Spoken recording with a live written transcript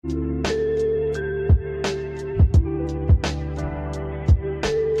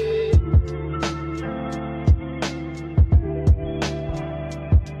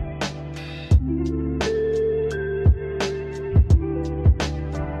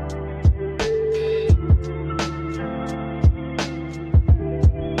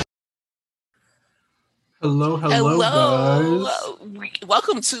Hello, hello, guys. Hello.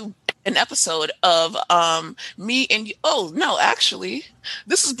 Welcome to an episode of me and you. Oh no, actually,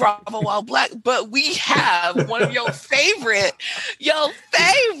 this is Bravo While Black, but we have one of your favorite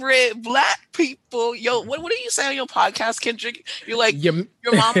black people. What do you say on your podcast, Kendrick? You're like Your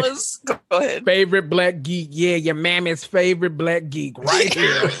your mama's. Go ahead. favorite black geek. Yeah, your mammy's favorit black geek right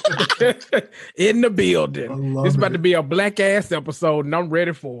here in the building. It's about to be a black ass episode, and I'm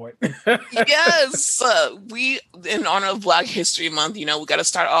ready for it. Yes, we in honor of Black History Month. We got to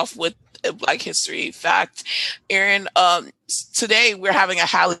start off with a Black History fact. Aaron, today we're having a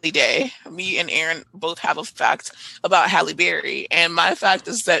Halle Day. Me and Aaron both have a fact about Halle Berry, and my fact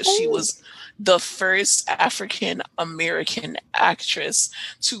is that she was the first African American actress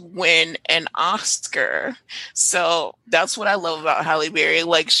to win an Oscar. So that's what I love about Halle Berry.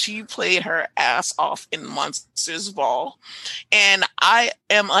 Like, she played her ass off in Monsters Ball. And I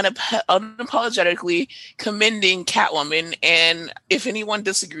am unapologetically commending Catwoman. And if anyone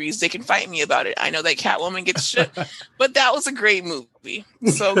disagrees, they can fight me about it. I know that Catwoman gets shit, but that was a great movie.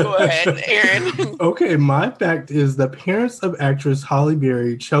 So go ahead, Aaron. Okay, my fact is the parents of actress Halle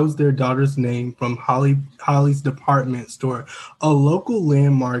Berry chose their daughter's name from Holly's department store, a local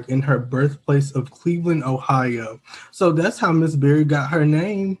landmark in her birthplace of Cleveland, Ohio. So that's how Miss Berry got her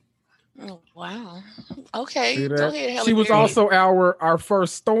name. Oh, wow. Okay, go ahead, Halle She was Berry. also our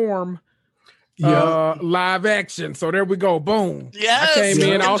first Storm live action. So there we go. Boom. Yes, I came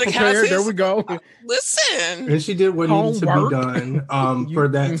in all Kendrick has prepared. his- There we go. Listen. And she did what needed to be Homework. done for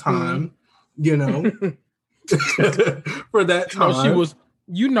that time, for that time. No, she was,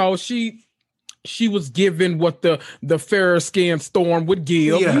 she was given what the fairer skinned Storm would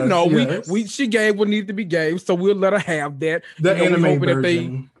give. Yes, She gave what needed to be gave, so we'll let her have that. The we anime hoping that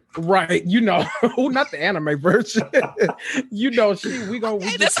version. Right, not the anime version. We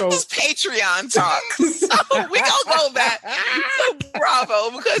This is Patreon talk. So we gonna go back to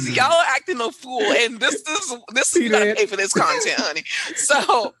Bravo because y'all are acting a fool, and this you gotta pay for this content, honey.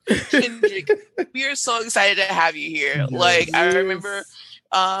 So, Kendrick, we are so excited to have you here. Yes. Like, I remember,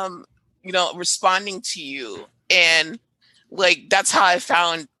 responding to you, and like that's how I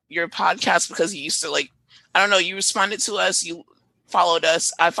found your podcast, because you used to, like, I don't know, you responded to us, you followed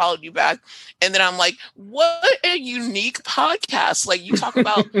us, I followed you back, and then I'm like, what a unique podcast. Like, you talk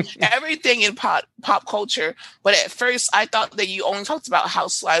about everything in pop culture, but at first I thought that you only talked about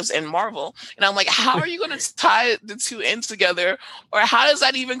Housewives and Marvel, and I'm like, how are you going to tie the two in together, or how is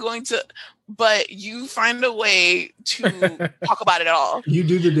that even going to, but you find a way to talk about it all. You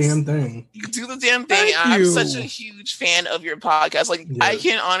do the damn thing. You do the damn thing. Thank I'm you. such a huge fan of your podcast. Like, Yes. I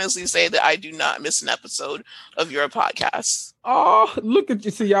can honestly say that I do not miss an episode of your podcast. Oh, look at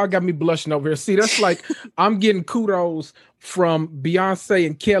you. See, y'all got me blushing over here. See, that's like I'm getting kudos from Beyonce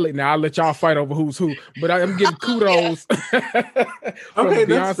and Kelly. Now I'll let y'all fight over who's who, but I'm getting kudos from Okay,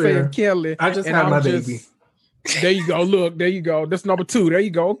 that's Beyonce fair. and Kelly. I just and had I'm my baby. There you go. Look, there you go. That's number 2. There you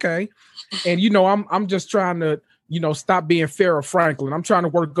go. Okay. And I'm just trying to, stop being Farrah Franklin. I'm trying to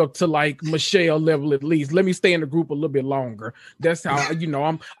work up to like Michelle level at least. Let me stay in the group a little bit longer. That's how,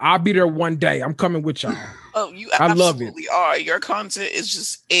 I'll be there one day. I'm coming with y'all. Oh, you I love absolutely are. Your content is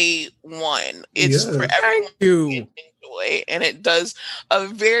just A1. It's Yes. for everyone Thank you. to enjoy. And it does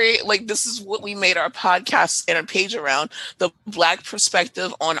this is what we made our podcast and a page around, the Black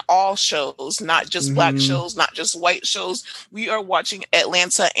perspective on all shows, not just Black shows, not just white shows. We are watching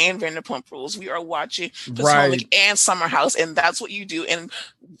Atlanta and Vanderpump Rules. We are watching Potomac and Summer House, and that's what you do. And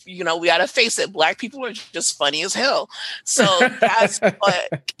we gotta face it, Black people are just funny as hell. So that's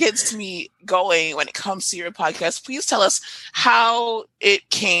what gets me going when it comes to your podcast. Please tell us how it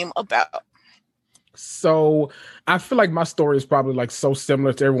came about. So I feel like my story is probably like so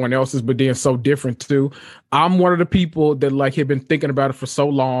similar to everyone else's, but then so different too. I'm one of the people that like have been thinking about it for so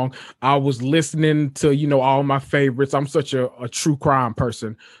long. I was listening to, all my favorites. I'm such a true crime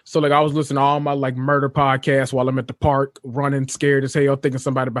person. So like I was listening to all my like murder podcasts while I'm at the park, running scared as hell, thinking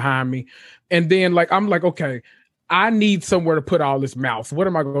somebody behind me. And then like, I'm like, okay, I need somewhere to put all this mouth. What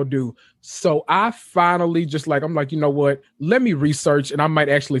am I going to do? So I finally I'm like, you know what? Let me research, and I might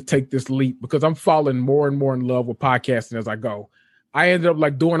actually take this leap because I'm falling more and more in love with podcasting as I go. I ended up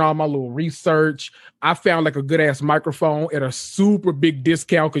like doing all my little research. I found like a good ass microphone at a super big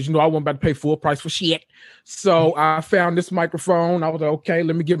discount because, I wasn't about to pay full price for shit. So I found this microphone. I was like, okay,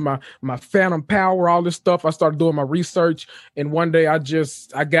 let me get my Phantom Power, all this stuff. I started doing my research. And one day I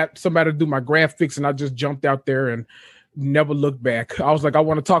got somebody to do my graphics, and I just jumped out there and never looked back. I was like, I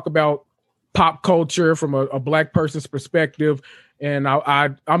want to talk about pop culture from a Black person's perspective. And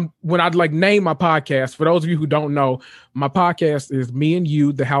I'm when I'd like name my podcast, for those of you who don't know, my podcast is Me and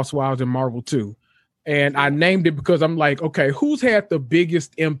You, The Housewives and Marvel 2. And I named it because I'm like, okay, who's had the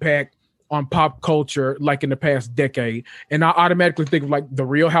biggest impact on pop culture like in the past decade? And I automatically think of like the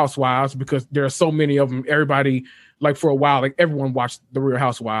Real Housewives because there are so many of them. Everybody, like for a while, like everyone watched the Real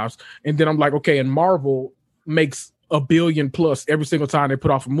Housewives. And then I'm like, okay, and Marvel makes $1 billion plus every single time they put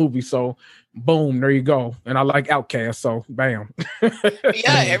off a movie. So boom, there you go. And I like Outkast, so bam.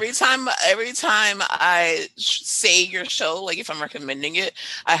 Yeah, every time I say your show, like if I'm recommending it,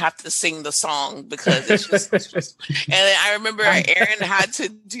 I have to sing the song because it's just and I remember Aaron had to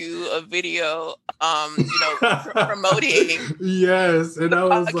do a video promoting yes, and I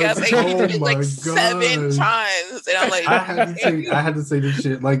was like, and he did it like God. 7 times, and I'm like, I had to say this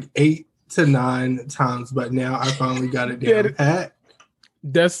shit like 8 to 9 times, but now I finally got it down pat.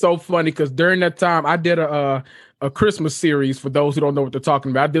 That's so funny because during that time I did a Christmas series. For those who don't know what they're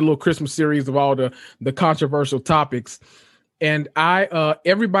talking about, I did a little Christmas series of all the controversial topics, and I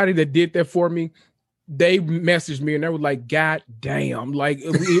everybody that did that for me, they messaged me and they were like, God damn, like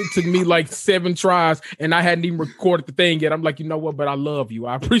it took me like 7 tries and I hadn't even recorded the thing yet. I'm like, you know what, but I love you.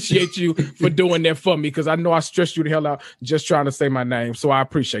 I appreciate you for doing that for me because I know I stressed you the hell out just trying to say my name. So I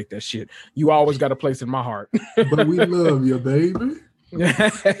appreciate that shit. You always got a place in my heart. But we love you, baby.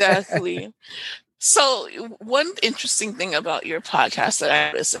 Exactly. So one interesting thing about your podcast that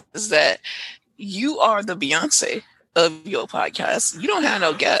I noticed is that you are the Beyonce of your podcast. You don't have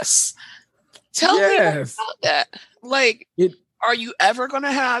no guests. Tell me about that. Like, are you ever going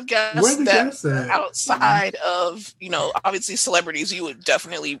to have guests that outside of, obviously celebrities? You would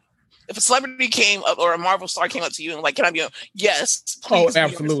definitely, if a celebrity came up or a Marvel star came up to you and like, can I be on? Yes, please. Oh,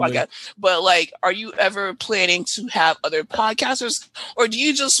 absolutely. But like, are you ever planning to have other podcasters, or do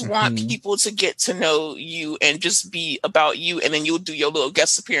you just want people to get to know you and just be about you, and then you'll do your little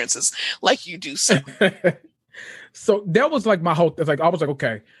guest appearances like you do? So that was like my whole. It's like I was like,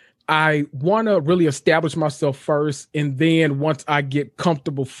 okay, I want to really establish myself first, and then once I get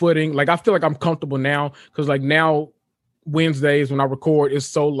comfortable footing, like I feel like I'm comfortable now because like now Wednesdays when I record is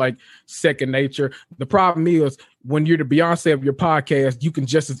so like second nature. The problem is when you're the Beyonce of your podcast, you can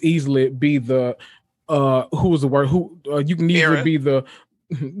just as easily be the you can easily be the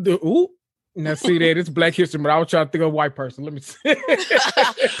now see that it's Black History, but I was trying to think of a white person. Let me see.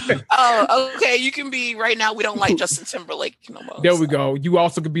 Oh, okay. You can be right now. We don't like Justin Timberlake no more. There we go. You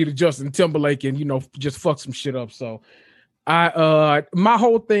also could be the Justin Timberlake and just fuck some shit up. So my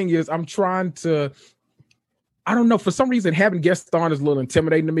whole thing is I'm trying to, I don't know, for some reason having guests on is a little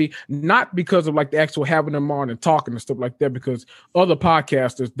intimidating to me, not because of like the actual having them on and talking and stuff like that, because other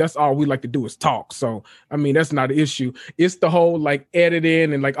podcasters, that's all we like to do is talk. So, I mean, that's not an issue. It's the whole like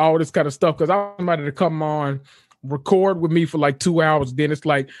editing and like all this kind of stuff. Cause I want somebody to come on, record with me for like 2 hours. Then it's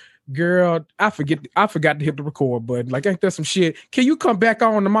like, girl, I forgot to hit the record button. Like, ain't that some shit? Can you come back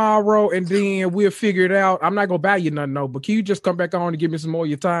on tomorrow and then we'll figure it out? I'm not gonna buy you nothing, no, but can you just come back on and give me some more of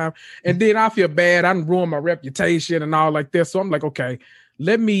your time? And then I feel bad. I done ruined my reputation and all like this. So I'm like, okay,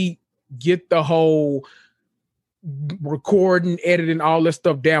 let me get the whole recording, editing, all this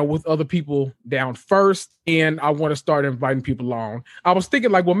stuff down with other people down first. And I want to start inviting people on. I was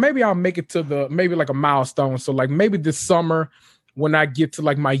thinking like, well, maybe I'll make it to maybe like a milestone. So like maybe this summer, when I get to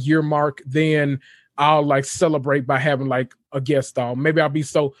like my year mark, then I'll like celebrate by having like a guest on. Maybe I'll be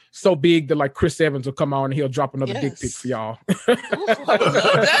so big that like Chris Evans will come on and he'll drop another dick pic for y'all.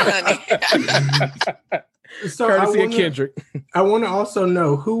 So courtesy of Kendrick. I want to also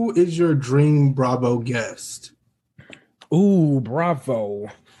know, who is your dream Bravo guest? Ooh, Bravo.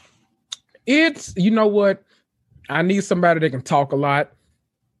 It's, you know what? I need somebody that can talk a lot.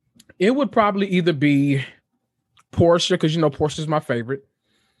 It would probably either be Portia, because Portia's my favorite,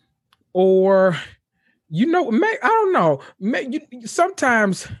 or I don't know.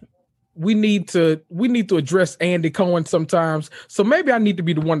 Sometimes we need to address Andy Cohen sometimes. So maybe I need to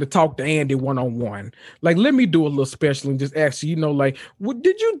be the one to talk to Andy one-on-one. Like, let me do a little special and just ask you, like,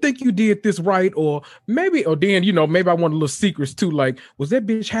 did you think you did this right? Or then, maybe I want a little secrets too. Like, was that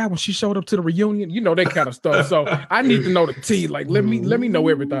bitch high when she showed up to the reunion? That kind of stuff. So I need to know the tea. Like, let me know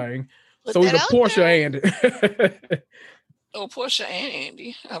everything. So either Portia and Andy. Oh, Portia and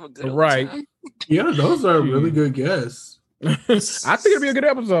Andy have a good time. Yeah, those are really good guests. I think it'll be a good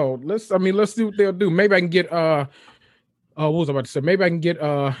episode. Let's see what they'll do. Maybe I can get what was I about to say? Maybe I can get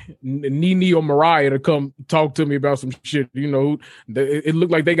Nene or Mariah to come talk to me about some shit. It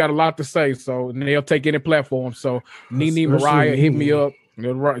looked like they got a lot to say, so and they'll take any platform. So Nene, Mariah, hit me up.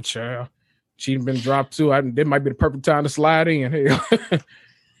 You're right, child. She's been dropped too. That might be the perfect time to slide in. Hey.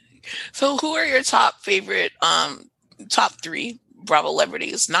 So who are your top favorite, top 3 Bravo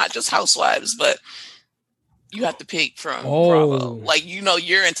celebrities? Not just housewives, but You have to pick from Bravo. Like,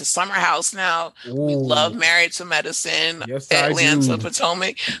 you're into Summer House now. We love Married to Medicine, Atlanta,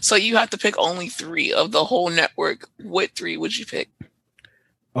 Potomac. So you have to pick only 3 of the whole network. What 3 would you pick?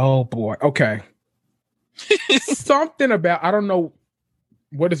 Oh boy. Okay. Something about, I don't know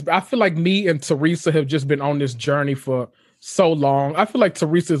what is, I feel like me and Teresa have just been on this journey for so long. I feel like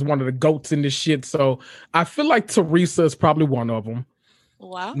Teresa is one of the goats in this shit. So I feel like Teresa is probably one of them.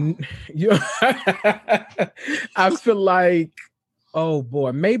 Wow. Yeah. I feel like, oh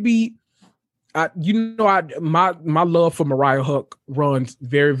boy, maybe my love for Mariah Huq runs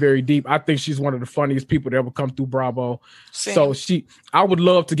very, very deep. I think she's one of the funniest people to ever come through Bravo. Same. So I would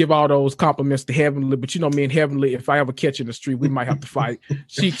love to give all those compliments to Heavenly, but me and Heavenly, if I ever catch in the street, we might have to fight.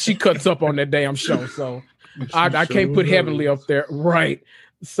 She cuts up on that damn show. So I can't put Heavenly up there. Right.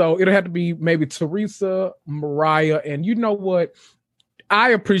 So it'll have to be maybe Teresa, Mariah, and you know what?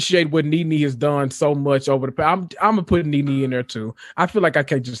 I appreciate what Nene has done so much over the past. I'm gonna put Nene in there too. I feel like I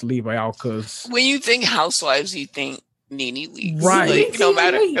can't just leave her out because when you think Housewives, you think Nene leads, right? Like, no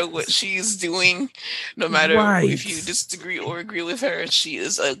matter what she's doing, no matter if you disagree or agree with her, she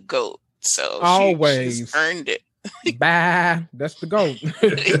is a GOAT. So she's earned it. Bye. That's the GOAT.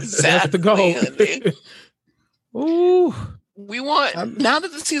 Exactly. That's the GOAT. Ooh. We want, now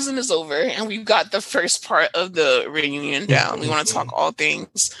that the season is over and we've got the first part of the reunion down, we want to talk all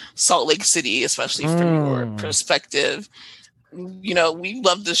things Salt Lake City, especially from your perspective. We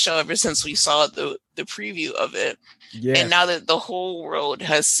loved the show ever since we saw the preview of it. Yes. And now that the whole world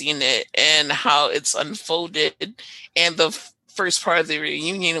has seen it and how it's unfolded and the first part of the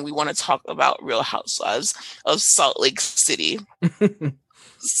reunion, we want to talk about Real Housewives of Salt Lake City.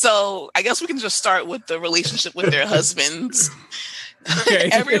 So I guess we can just start with the relationship with their husbands. Okay.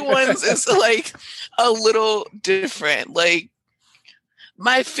 Everyone's is like a little different. Like,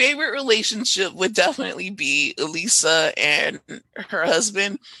 my favorite relationship would definitely be Elisa and her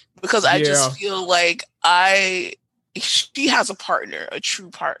husband, because I just feel like she has a partner, a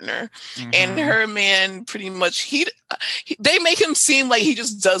true partner, and her man pretty much they make him seem like he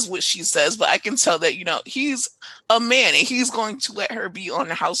just does what she says, but I can tell that he's a man and he's going to let her be on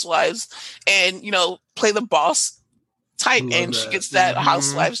the Housewives and play the boss type, and she gets that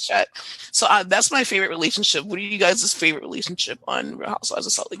Housewives check. So that's my favorite relationship. What are you guys' favorite relationship on Real Housewives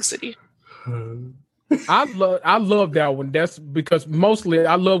of Salt Lake City? I love that one. That's because mostly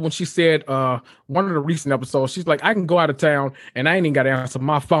I love when she said one of the recent episodes, she's like, I can go out of town and I ain't even got to answer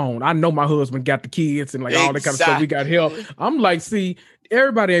my phone. I know my husband got the kids and like all that kind of stuff. We got help. I'm like, see,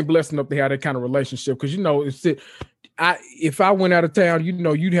 everybody ain't blessed enough to have that kind of relationship, because if I went out of town,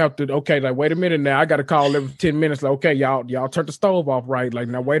 you'd have to, like, wait a minute now, I got to call every 10 minutes. Like, okay, y'all turn the stove off, right? Like,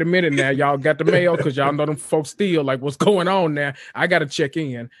 now wait a minute now, y'all got the mail, because y'all know them folks steal. Like, what's going on now? I got to check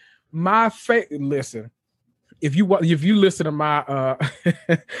in. Listen, if you listen to my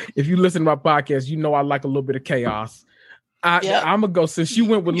if you listen to my podcast, I like a little bit of chaos. I'm gonna go, since you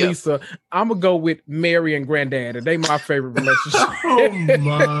went with Lisa, I'm gonna go with Mary and Granddaddy. They my favorite relationship. Oh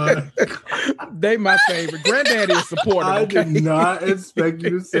my! They my favorite. Granddaddy is supportive. I did not expect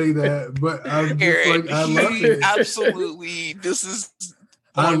you to say that, but I'm just like, I love it. Absolutely, this is.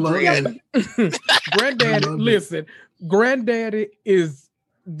 I love it. Granddaddy, listen, Granddaddy is.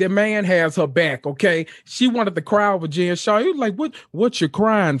 The man has her back, okay? She wanted to cry over Jen Shaw. He was like, what you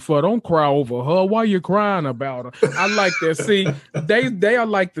crying for? Don't cry over her. Why you crying about her? I like that. See, they are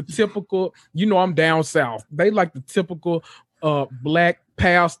like the typical, I'm down south. They like the typical black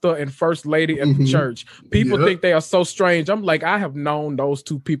pastor and first lady at the church. People think they are so strange. I'm like, I have known those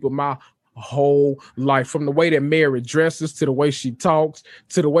two people my whole life, from the way that Mary dresses to the way she talks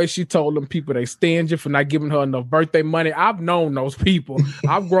to the way she told them people they stingy for not giving her enough birthday money. I've known those people.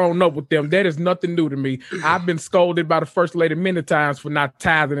 I've grown up with them. That is nothing new to me. I've been scolded by the first lady many times for not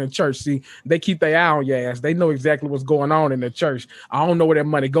tithing in church. See, they keep their eye on your ass. They know exactly what's going on in the church. I don't know where that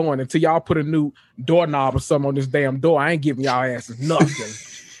money going until y'all put a new doorknob or something on this damn door. I ain't giving y'all asses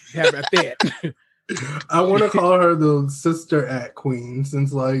nothing. How about that? I want to call her the sister act queen,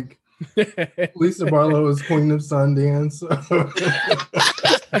 since like Lisa Barlow is queen of Sundance. Like,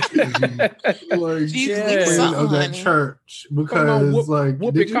 queen of that church, because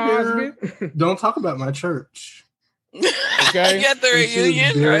did you hear? Don't talk about my church. Okay. Get the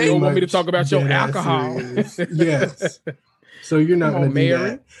reunion, right? You don't want me to talk about your alcohol. Yes. So you're not going to do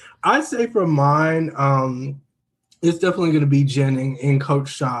that. I say for mine, it's definitely going to be Jen and Coach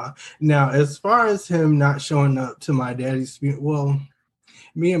Shaw. Now, as far as him not showing up to my daddy's,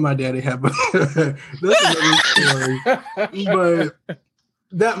 me and my daddy have that's another story, but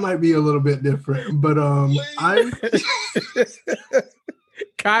that might be a little bit different. But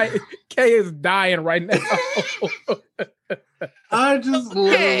Kay is dying right now. I just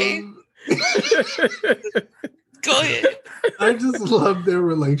love. Go ahead. I just love their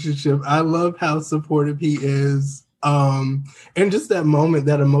relationship. I love how supportive he is. And just that moment,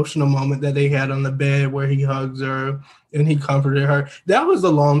 that emotional moment that they had on the bed where he hugs her and he comforted her. That was a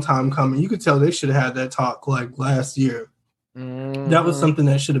long time coming. You could tell they should have had that talk like last year. That was something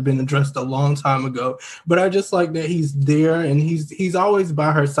that should have been addressed a long time ago. But I just like that he's there and he's always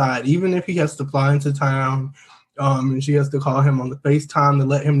by her side, even if he has to fly into town. And she has to call him on the FaceTime to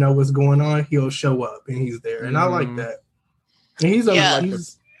let him know what's going on. He'll show up and he's there. And I like that. And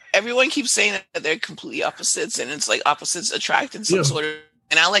he's everyone keeps saying that they're completely opposites and it's like opposites attract in some sort of,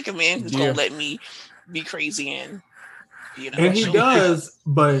 and I like a man who's gonna let me be crazy and and he does,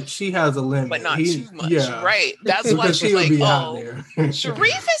 but she has a limit. But not too much. Yeah. Right. That's why she's like, Sharif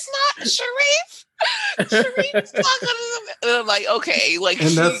is not Sharif. Sharif's not gonna. And I'm like, okay, like, and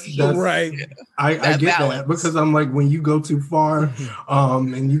that's right. I get balance. That because I'm like, when you go too far,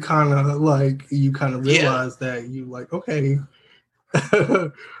 and you kind of realize that you like, okay,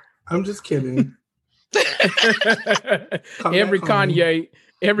 I'm just kidding.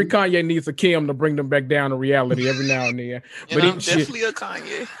 Every Kanye needs a Kim to bring them back down to reality every now and then. But I'm definitely a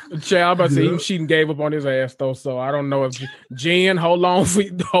Kanye. Child, I'm about to say, even she gave up on his ass though. So I don't know if Jen, hold on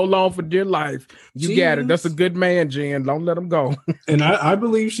for dear life. You got it. That's a good man, Jen. Don't let him go. And I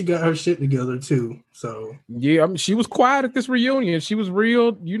believe she got her shit together too. So yeah, I mean, she was quiet at this reunion. She was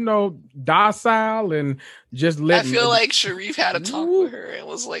real, docile and just letting. I feel like Sharif had a talk with her and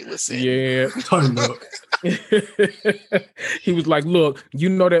was like, "Listen, yeah." He was like, "Look, you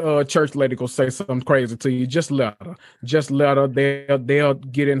know that church lady gonna say something crazy to you. Just let her. They'll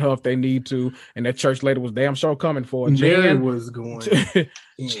get in her if they need to." And that church lady was damn sure coming for her. Jen was going.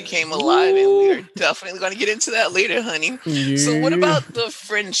 She came alive, and we're definitely going to get into that later, honey. Yeah. So, what about the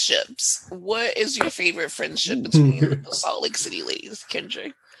friendships? What is your favorite friendship between the Salt Lake City ladies,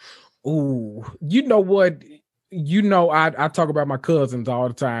 Kendrick? Ooh, you know what? I talk about my cousins all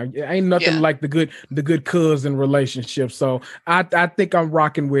the time. It ain't nothing like the good cousin relationship. So I think I'm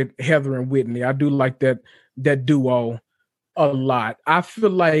rocking with Heather and Whitney. I do like that duo a lot. I feel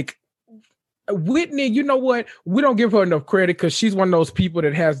like Whitney, you know what? We don't give her enough credit because she's one of those people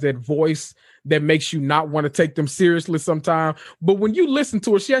that has that voice that makes you not want to take them seriously sometimes. But when you listen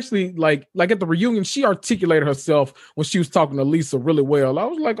to her, she actually like at the reunion, she articulated herself when she was talking to Lisa really well. I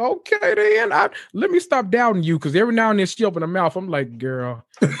was like, okay, then let me stop doubting you, because every now and then she opened her mouth. I'm like, girl,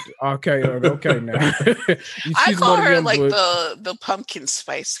 okay now. I call her like the pumpkin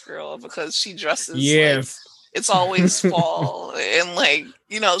spice girl because she dresses like it's always fall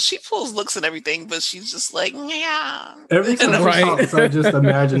and she pulls looks and everything, but she's just like, yeah. Every time she talks, I just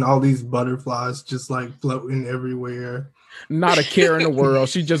imagine all these butterflies just like floating everywhere. Not a care in the world.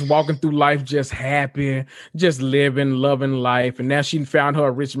 She's just walking through life, just happy, just living, loving life. And now she found her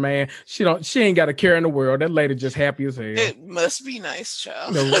a rich man. She ain't got a care in the world. That lady just happy as hell. It must be nice,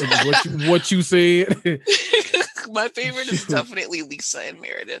 child. What you said. My favorite is definitely Lisa and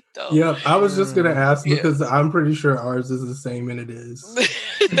Meredith, though. Yeah, I was just gonna ask because I'm pretty sure ours is the same, and it is.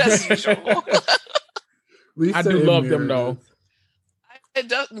 That's usual. I do love them though. I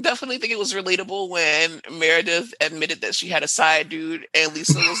definitely think it was relatable when Meredith admitted that she had a side dude, and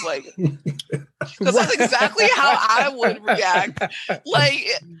Lisa was like, because that's exactly how I would react. Like,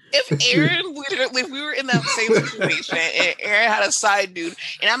 if we were in that same situation and Aaron had a side dude,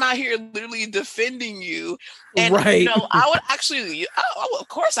 and I'm out here literally defending you, and I would actually, of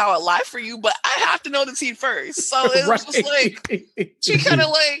course, I would lie for you, but I have to know the tea first. So it was just like, she kind of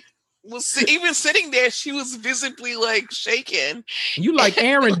like, was even sitting there, she was visibly like shaking. You like,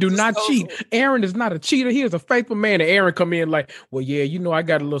 Aaron do not cheat. Aaron is not a cheater. He is a faithful man. And Aaron come in like, well, yeah, I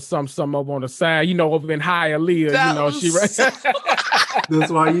got a little something up on the side, over in Hialeah. She right.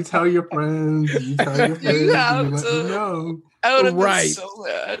 That's why you tell your friends. You tell your friends. You have to. Let them know. I would have been so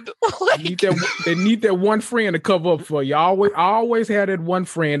mad. They need that one friend to cover up for you. I always have that one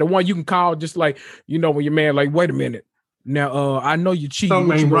friend, the one you can call just like, when your man like, wait a minute. Now, I know you cheating.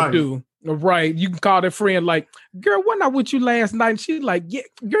 What you gonna do? Right. You can call that friend like, girl, wasn't I with you last night? And she's like, yeah,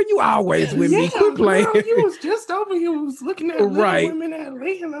 girl, you always with me. Quit playing. Girl, you was just over here. Was looking at women at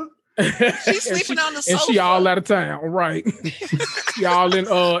Atlanta. She's sleeping on the sofa. And she all out of town, right? Y'all in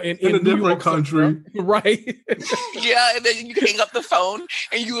a different country, right? Yeah, and then you hang up the phone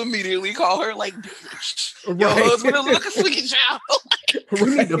and you immediately call her like, bitch, your husband is looking for you, child.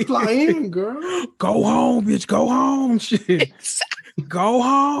 We need to fly in, girl. Go home, bitch. Go home. Shit. Exactly. Go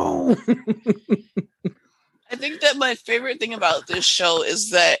home. think that my favorite thing about this show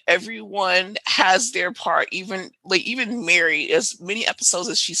is that everyone has their part. Even Mary, as many episodes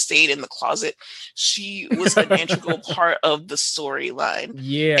as she stayed in the closet, she was an integral part of the storyline.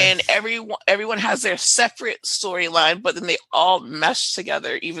 Yeah, and everyone has their separate storyline, but then they all mesh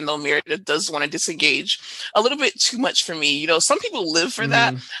together. Even though Meredith does want to disengage a little bit too much for me, some people live for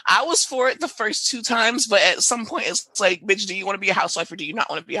that. I was for it the first 2 times, but at some point it's like, bitch, do you want to be a housewife or do you not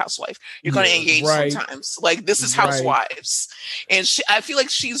want to be a housewife? You're going to engage sometimes. Like, this is Housewives. And I feel like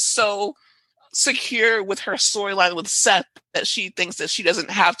she's so secure with her storyline with Seth that she thinks that she doesn't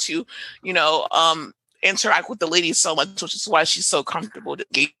have to, interact with the ladies so much, which is why she's so comfortable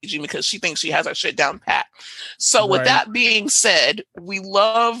engaging, because she thinks she has her shit down pat. So with that being said, me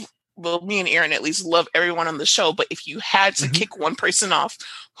and Aaron at least love everyone on the show, but if you had to kick one person off,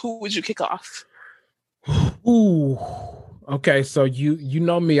 who would you kick off? Ooh. Okay, so you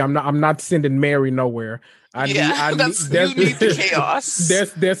know me. I'm not sending Mary nowhere. I need the chaos.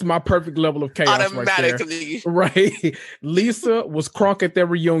 That's my perfect level of chaos automatically. Right. Lisa was crunk at their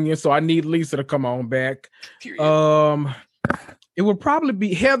reunion, so I need Lisa to come on back. Period. It would probably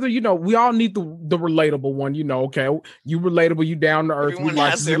be Heather. We all need the relatable one. Okay, you relatable, you down to earth. Everyone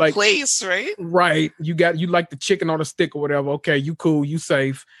has their place, right? Right. You like the chicken on a stick or whatever. Okay, you cool, you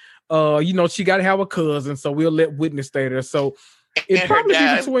safe. She got to have a cousin, so we'll let Whitney stay there. So it probably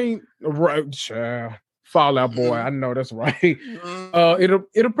be between Fallout Boy. I know that's right.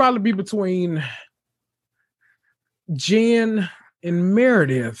 It'll probably be between Jen and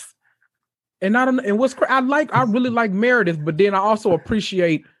Meredith. And I don't know. And I really like Meredith, but then I also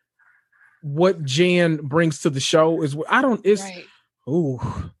appreciate what Jen brings to the show. I don't know.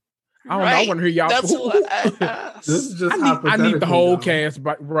 I want to hear y'all. This is just I need the whole cast,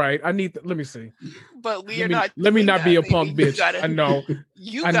 but let me see. But we are not. Let me not be a punk bitch. I know.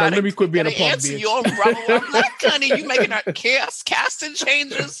 Let me quit being a punk bitch. Your problem. I'm not cunning. You making our casting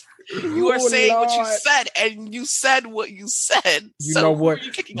changes. You are saying what you said, and you said what you said. You know what? Who are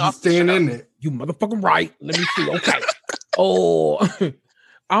you kicking off? Staying in it. You motherfucking right. Let me see. Okay.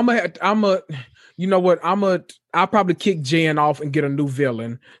 I'll probably kick Jen off and get a new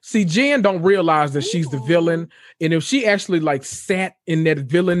villain. See, Jen don't realize that she's the villain. And if she actually sat in that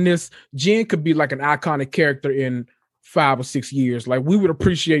villainness, Jen could be like an iconic character in 5 or 6 years. Like, we would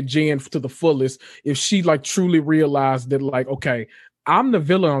appreciate Jen to the fullest if she truly realized that okay, I'm the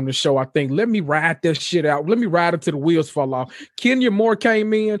villain on the show. I think, let me ride this shit out. Let me ride it till the wheels fall off. Kenya Moore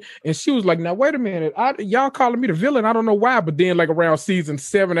came in and she was like, now, wait a minute. Y'all calling me the villain. I don't know why. But then around season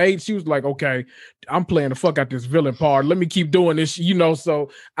 7 or 8, she was like, okay, I'm playing the fuck out this villain part. Let me keep doing this,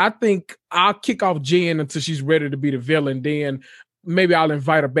 So I think I'll kick off Jen until she's ready to be the villain. Then maybe I'll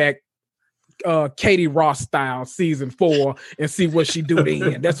invite her back Katie Ross style season 4 and see what she do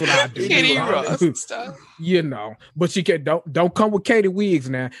then. That's what I do. Katie Ross style. But she don't come with Katie wigs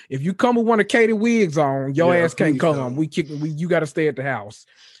now. If you come with one of Katie wigs on, your ass can't come. You got to stay at the house.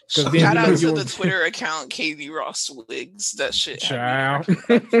 Shout out to the Twitter account Katie Ross wigs. That shit. Child.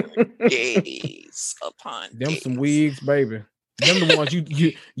 Gaze upon them gaze. Some wigs, baby. Them the ones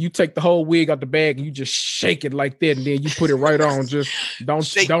you take the whole wig out the bag and you just shake it like that, and then you put it right on. Just don't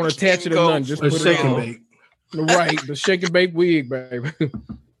attach it to nothing. Just put it on. Bake. Right, the shake and bake wig, baby.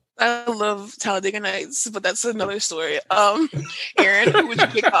 I love Talladega Nights, but that's another story. Aaron, who would you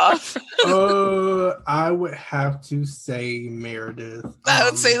kick off? I would have to say Meredith. I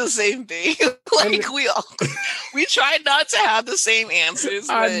would say the same thing. We try not to have the same answers.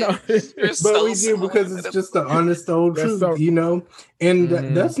 I know, but we do, because it's just the honest old truth, And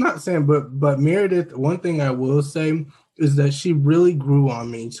that's not saying, but Meredith. One thing I will say is that she really grew on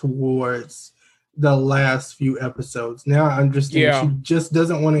me towards the last few episodes. Now I understand she just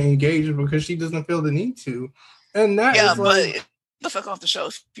doesn't want to engage because she doesn't feel the need to, and that is but the fuck off the show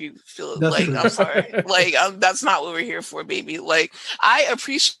if you feel like I'm sorry. That's not what we're here for, baby. I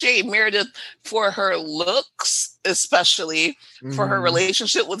appreciate Meredith for her looks, especially for her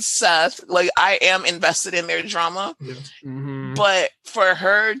relationship with Seth. I am invested in their drama. But for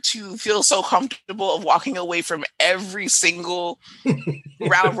her to feel so comfortable of walking away from every single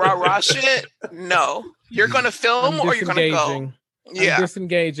rah shit, no. You're gonna film or you're gonna go. Yeah, I'm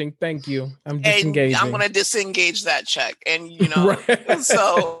disengaging. Thank you. I'm disengaging. I'm going to disengage that check, and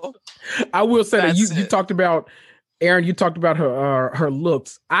so I will say that you talked about Aaron. You talked about her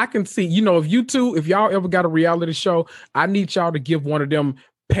looks. I can see. If y'all ever got a reality show, I need y'all to give one of them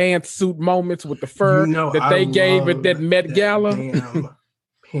pantsuit moments with the fur that they gave at that Met Gala.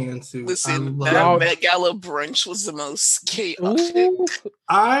 pantsuit. Listen, that Met Gala brunch was the most chaotic.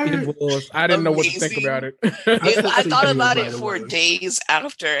 It was. I didn't know what to think about it. I thought about it for days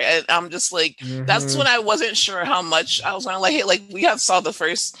after, and I'm just like, that's when I wasn't sure how much I was gonna like it. Like we had saw the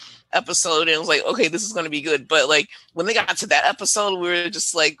first episode and it was like, okay, this is going to be good, but like when they got to that episode we were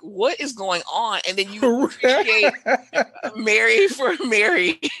just like, what is going on? And then you appreciate Mary for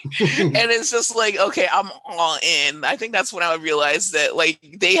Mary and it's just like, okay, I'm all in. I think that's when I realized that like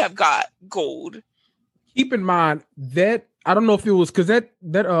they have got gold. Keep in mind that I don't know if it was because that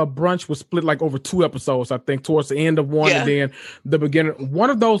brunch was split like over 2 episodes, I think, towards the end of one and then the beginning. One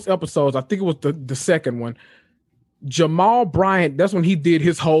of those episodes, I think it was the second one, Jamal Bryant, that's when he did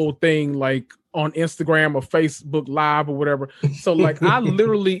his whole thing like on Instagram or Facebook Live or whatever. So like I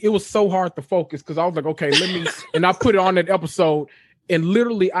literally, it was so hard to focus because I was like, okay, let me, and I put it on that episode and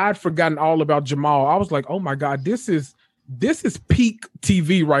literally I'd forgotten all about Jamal. I was like, oh my God, this is peak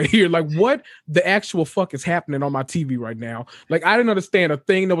TV right here. Like what the actual fuck is happening on my TV right now? Like I didn't understand a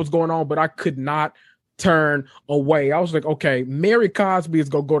thing that was going on, but I could not turn away. I was like, okay, Mary Cosby is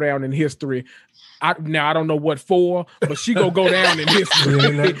gonna go down in history. I don't know what for, but she go down in history.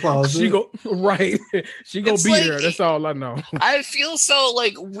 In that closet. She go She go be like, there. That's all I know. I feel so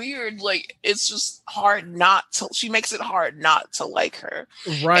like weird. Like it's just hard not to. She makes it hard not to like her.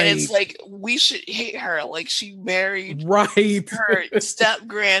 Right. And it's like we should hate her. Like she married her step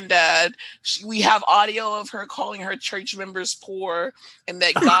granddad. We have audio of her calling her church members poor, and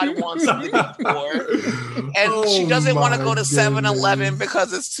that God wants them to be poor. And she doesn't want to go to 7-Eleven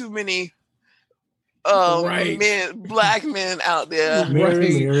because it's too many black men out there.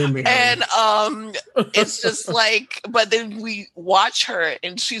 Mary. And it's just like, but then we watch her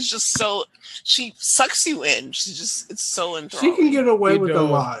and she's just so, she sucks you in. It's so enthralling. She can get away with a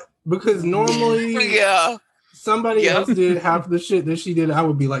lot because normally somebody else did half the shit that she did. I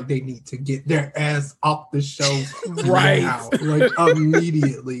would be like, they need to get their ass off the show now, like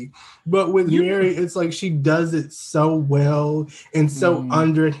immediately. But with Mary, it's like she does it so well and so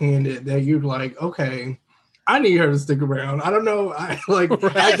underhanded that you're like, okay, I need her to stick around. I don't know. I don't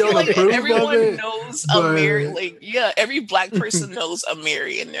approve everyone of it. Knows a Mary. Like, every black person knows a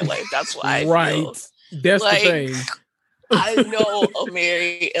Mary in their life. That's why I feel. That's like, the thing. I know a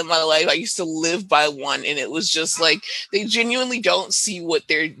Mary in my life. I used to live by one, and it was just like they genuinely don't see what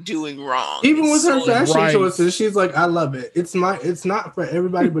they're doing wrong. Even with her fashion choices, she's like, "I love it. It's not for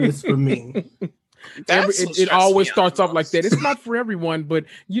everybody, but it's for me." It always starts off like that. It's not for everyone, but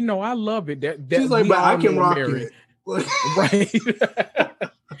I love it. That she's like, "But I can rock Mary. it." Right.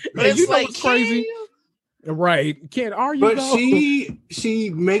 But it's like, what's crazy? Right. Can't argue. But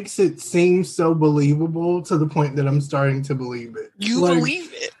she makes it seem so believable to the point that I'm starting to believe it. You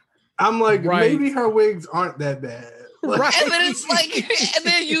believe it. I'm like, maybe her wigs aren't that bad. Right. And then it's like,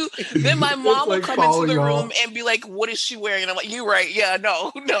 and then my mom will come into the room and be like, what is she wearing? And I'm like, you're right. Yeah,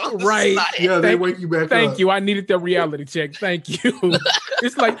 no. Right. They wake you back up. Thank you. I needed that reality check. Thank you.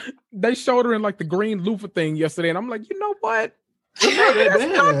 It's like they showed her in like the green loofah thing yesterday. And I'm like, you know what?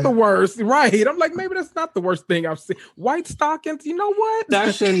 That's not the worst, right? I'm like, maybe that's not the worst thing I've seen. White stockings, you know what?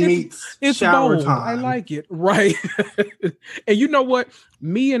 Fashion meets it's shower bold. Time. I like it, right? And you know what?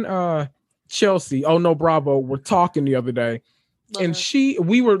 Me and Chelsea, oh no, Bravo, were talking the other day, and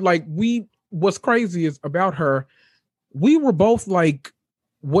what's crazy is about her. We were both like,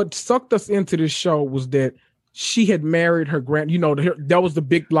 what sucked us into this show was that she had married her that was the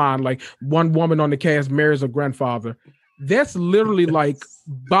big line. Like one woman on the cast marries her grandfather. That's literally like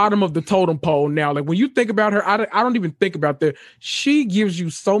bottom of the totem pole now. Like when you think about her, I don't even think about that. She gives you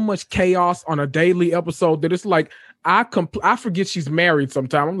so much chaos on a daily episode that it's like I forget she's married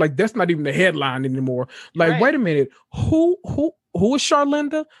sometimes. I'm like, that's not even the headline anymore. Like, wait a minute, who is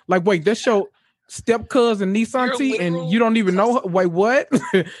Charlinda? Like, wait, that's your step cousin, niece, auntie, and you don't even know her? Wait, what?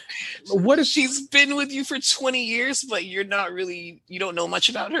 What is she's been with you for 20 years, but you don't know much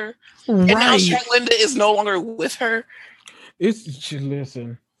about her. Right. And now Charlinda is no longer with her.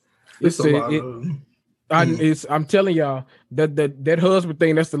 Listen. It's I'm telling y'all that husband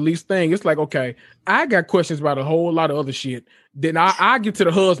thing, that's the least thing. It's like, okay, I got questions about a whole lot of other shit. Then I get to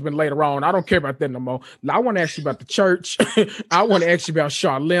the husband later on. I don't care about that no more. I want to ask you about the church. I want to ask you about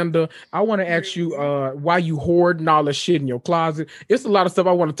Charlinda. I want to ask you why you hoarding all that shit in your closet. It's a lot of stuff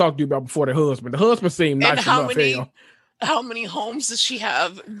I want to talk to you about before the husband. The husband seemed nice enough. How many homes does she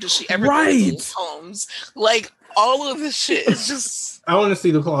have? Does she ever go to those homes? Like all of this shit is just. I want to see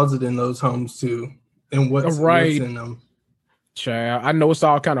the closet in those homes too. And what's in them. Child, I know it's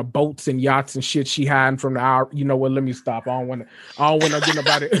all kind of boats and yachts and shit she hiding from the hour. You know what? Let me stop. I don't want to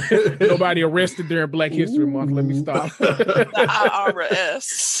get nobody arrested during Black History Month. Let me stop. The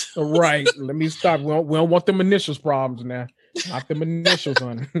IRS. Right. Let me stop. We don't want them initials problems now. Not them initials,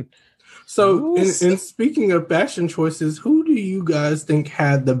 honey. So, in speaking of fashion choices, who do you guys think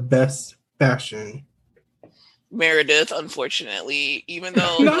had the best fashion? Meredith, unfortunately, even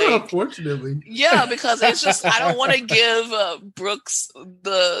though unfortunately, yeah, because it's just I don't want to give Brooks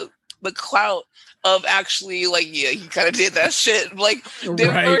the clout of actually like he kind of did that shit. Like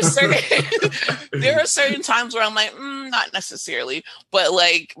there are certain times where I'm like not necessarily, but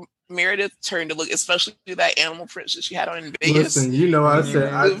like Meredith turned to look, especially that animal print that she had on in Vegas. Listen, I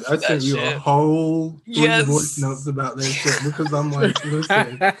sent you a whole 3 voice notes about that shit because I'm like,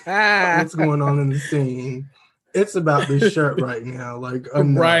 listen, what's going on in the scene? It's about this shirt right now. Like,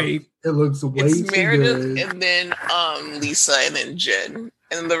 right. It looks way too Meredith, good. and then Lisa, and then Jen.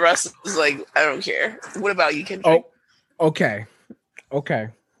 And the rest is like, I don't care. What about you, Kendrick? Oh, okay.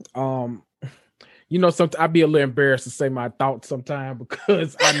 Sometimes I'd be a little embarrassed to say my thoughts sometimes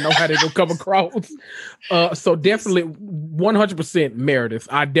because I know how they gonna come across. So definitely 100% Meredith.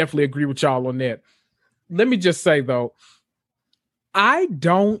 I definitely agree with y'all on that. Let me just say though, I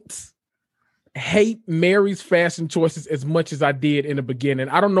don't hate Mary's fashion choices as much as I did in the beginning.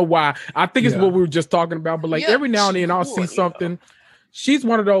 I don't know why. I think it's what we were just talking about, but like every now and then I'll see something. She's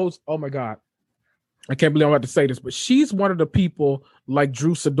one of those, oh my God, I can't believe I'm about to say this, but she's one of the people like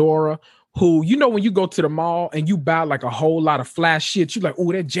Drew Sidora who, when you go to the mall and you buy like a whole lot of fly shit, you like,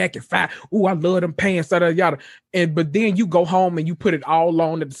 oh, that jacket fine. Oh, I love them pants, yada, yada. But then you go home and you put it all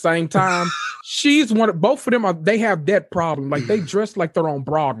on at the same time. She's both of them they have that problem. Like they dress like they're on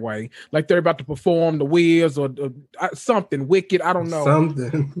Broadway, like they're about to perform The Wiz or something Wicked. I don't know.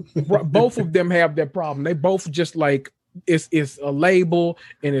 Something. Both of them have that problem. They both just like, it's a label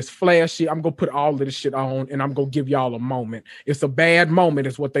and it's flashy. I'm gonna put all of this shit on and I'm gonna give y'all a moment. It's a bad moment,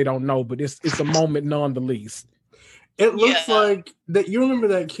 is what they don't know, but it's a moment none the least. It looks like that. You remember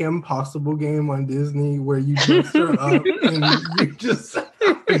that Kim Possible game on Disney where you dressed her up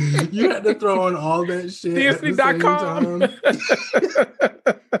and you had to throw on all that shit. Disney.com.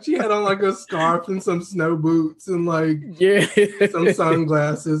 She had on like a scarf and some snow boots and like some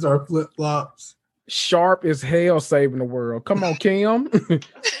sunglasses or flip flops. Sharp as hell, saving the world. Come on, Kim.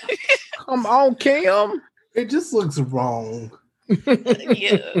 Come on, Kim. It just looks wrong.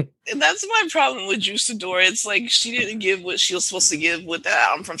 Yeah, and that's my problem with Drew Sidora. It's like she didn't give what she was supposed to give with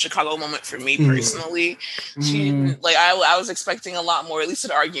that I'm from Chicago moment for me personally. She didn't, like I was expecting a lot more, at least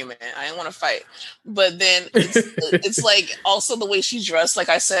an argument. I didn't want to fight, but then it's like also the way she dressed. Like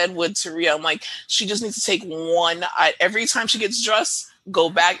I said with Taria, I'm like she just needs to take one. every time she gets dressed, go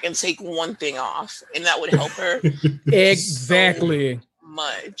back and take one thing off, and that would help her exactly.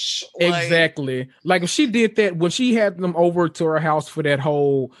 Much exactly. Like if she did that when she had them over to her house for that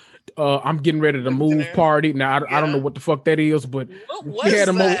whole I'm getting ready to move party. Now I don't know what the fuck that is, but she had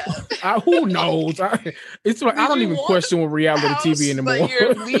them who knows? It's like I don't even question with reality TV anymore. But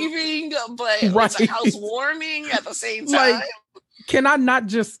you're leaving, but it's a housewarming at the same time. Like, can I not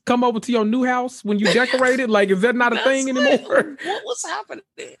just come over to your new house when you decorate it? Like, is that not a thing anymore? What's happening?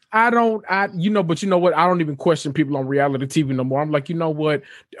 But you know what? I don't even question people on reality TV no more. I'm like, you know what?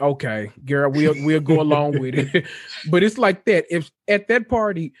 Okay, girl, we'll go along with it. But it's like that. If at that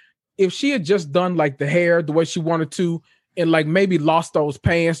party, if she had just done like the hair the way she wanted to, and like maybe lost those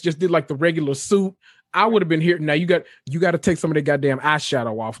pants, just did like the regular suit, I would have been here. Now you got to take some of that goddamn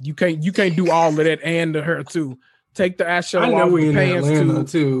eyeshadow off. You can't do all of that and the hair too. Take the eyeshadow off. I know we in Atlanta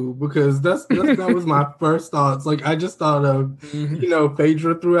too, because that was my first thoughts. Like I just thought of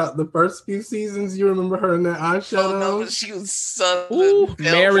Phaedra throughout the first few seasons. You remember her in that eyeshadow? Oh no, she was so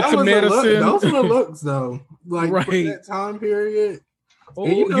married to medicine. Those were the looks though. Like for that time period. Oh,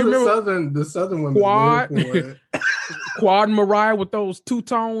 and you remember the southern women Quad and Mariah with those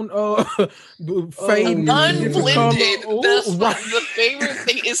two-tone fade unblended. The favorite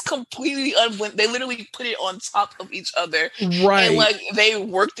thing is completely unblended. They literally put it on top of each other, right? And like they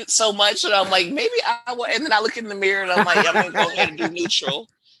worked it so much, and I'm like, maybe I will. And then I look in the mirror and I'm like, I'm gonna go ahead and do neutral,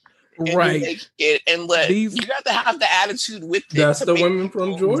 right? And you got to have the attitude with it. That's the women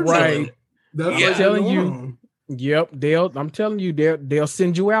from Georgia, right? That's I'm telling you. Yep, I'm telling you, they'll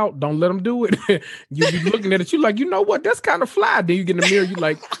send you out. Don't let them do it. You be looking at it, you like, you know what? That's kind of fly. Then you get in the mirror, you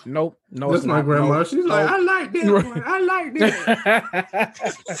like, nope, no. That's my grandma. Nope, she's like, I like that. Like, I like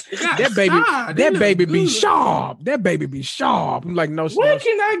that. that baby be sharp. That baby be sharp. I'm like, no. Where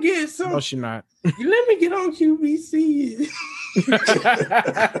can I get some? No, she not. Let me get on QVC.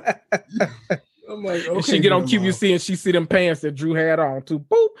 I'm like, okay. And she get on Grandma. QVC and she see them pants that Drew had on too.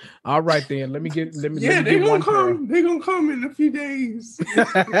 Boop. All right then. Let me Yeah, get they gonna one come. They gonna come in a few days.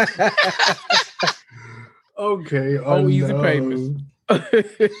 Okay. Oh, easy payments.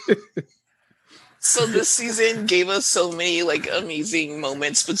 So this season gave us so many like amazing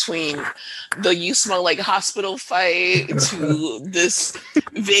moments between the "you smell like hospital" fight to this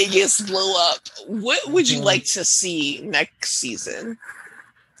Vegas blow up. What would you like to see next season?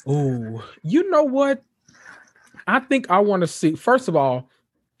 Oh, you know what? I think I want to see. First of all,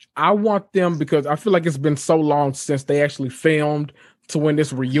 I want them because I feel like it's been so long since they actually filmed to when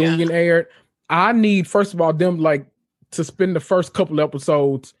this reunion aired. I need, first of all, them like to spend the first couple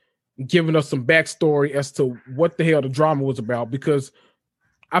episodes giving us some backstory as to what the hell the drama was about, because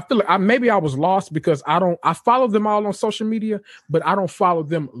I feel like maybe I was lost because I follow them all on social media, but I don't follow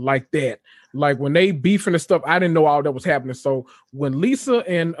them like that. Like when they beefing and stuff, I didn't know all that was happening. So when Lisa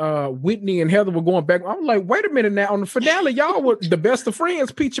and Whitney and Heather were going back, I'm like, wait a minute now. On the finale, y'all were the best of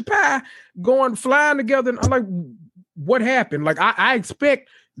friends, peachy pie, going flying together. And I'm like, what happened? Like I expect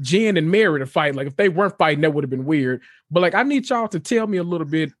Jen and Mary to fight. Like if they weren't fighting, that would have been weird. But like I need y'all to tell me a little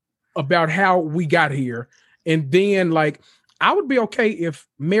bit about how we got here. And then like I would be okay if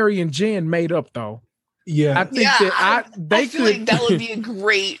Mary and Jen made up though. Yeah. I think that I feel like that would be a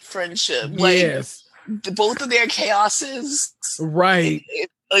great friendship. Yes. Like both of their chaoses. Right.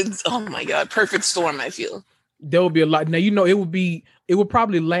 Oh my God. Perfect storm, I feel. There would be a lot. Now, you know, it would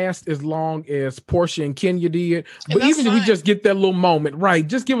probably last as long as Portia and Kenya did. But even if we just get that little moment, right?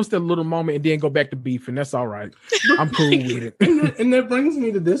 Just give us that little moment and then go back to beefing. That's all right. I'm cool with it. And that brings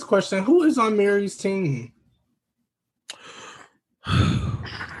me to this question. Who is on Mary's team?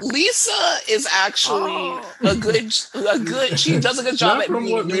 Lisa is actually a good. She does a good job Not at from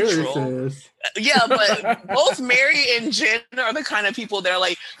being what neutral. Mary says. Yeah, but both Mary and Jen are the kind of people that are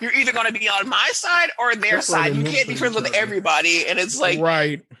like, you're either going to be on my side or their That's why side. they You mix can't be friends each with other. everybody. And it's like,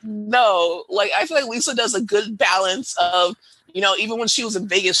 right. No, like I feel like Lisa does a good balance of, you know, even when she was in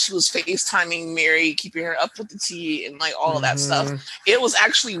Vegas, she was FaceTiming Mary, keeping her up with the tea and like all of that stuff. It was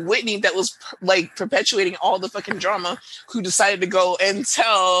actually Whitney that was like perpetuating all the fucking drama, who decided to go and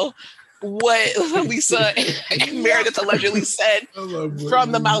tell what Lisa and Meredith allegedly said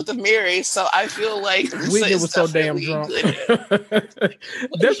from the mouth of Mary. So I feel like Lisa Whitney is was so damn drunk.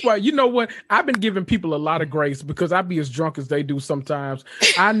 That's why, you know what? I've been giving people a lot of grace because I be as drunk as they do sometimes.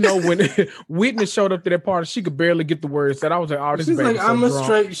 I know when Whitney showed up to that party, she could barely get the words that I was like, oh, this She's like, so I'm a drunk.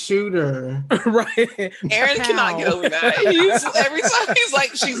 Straight shooter. Right. Aaron cannot get over that. Every time he's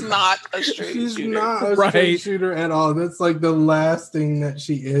like, she's not a straight shooter. She's not a straight shooter at all. That's like the last thing that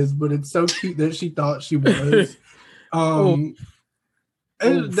she is, but it's so cute that she thought she was. And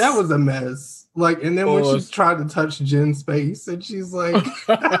that was a mess. Like, and then when she tried to touch Jen's face, and she's like,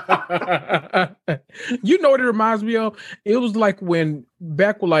 you know what it reminds me of? It was like when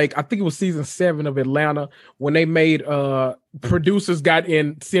back with like I think it was season 7 of Atlanta when they made producers got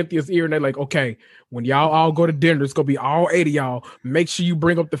in Cynthia's ear and they're like, okay, when y'all all go to dinner, it's gonna be all 8 of y'all. Make sure you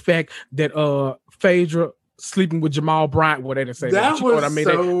bring up the fact that Phaedra sleeping with Jamal Bryant. What they didn't say that that. Was I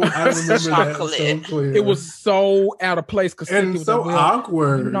remember that so clear. It was so out of place and so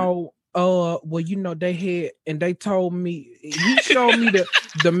awkward. You know, well, you know, they had and they told me he showed me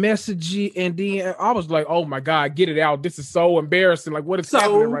the message, and then I was like, oh my God, get it out. This is so embarrassing. Like, what is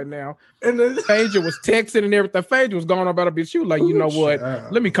happening right now? And then Phaedra was texting and everything. Phaedra was going on about a bitch. She was like, you know what?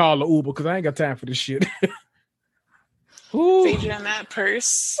 Let me call the Uber because I ain't got time for this shit. Phaedra in that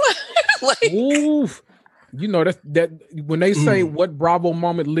purse. Like, oof. You know that when they say what Bravo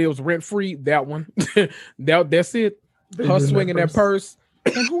moment lives rent free, that one, that's it. Her swinging that purse.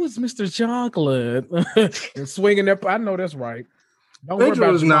 And who is Mr. Chocolate? And swinging that. I know that's right. Don't Phaedra worry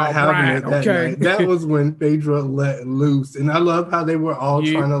about was not having Bryant, it that okay? night. That was when Phaedra let loose, and I love how they were all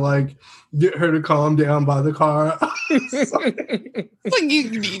trying to like get her to calm down by the car. Like you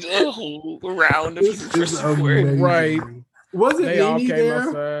need a whole round of support, right? Wasn't they Nene all came there?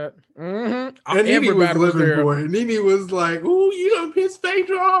 Outside. Mm-hmm. And Nene was living there. for it. Nene was like, "Ooh, you done pissed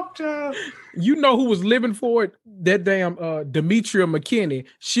Phaedra off, child." You know who was living for it? That damn Demetria McKinney.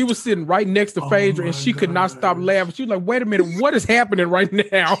 She was sitting right next to Phaedra, and she could not stop laughing. She was like, "Wait a minute, what is happening right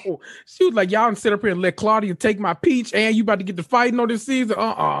now?" She was like, "Y'all can sit up here and let Claudia take my peach, and you about to get the fighting on this season?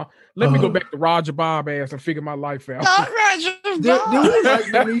 Let me go back to Roger Bob ass and figure my life out." Not Roger Bob. Did we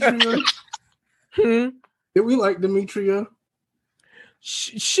like Demetria? Did we like Demetria?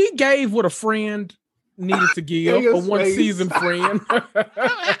 She gave what a friend needed to give, a one-season friend.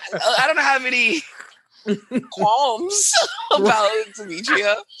 I don't have any qualms about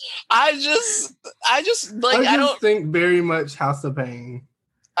Demetria. I just like I don't think very much House of Pain.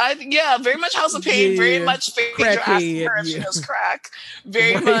 Very much House of Pain, very much Phaedra asking her if she does crack,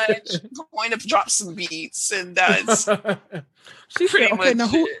 very much going to drop some beats, and that's she pretty said, okay, much now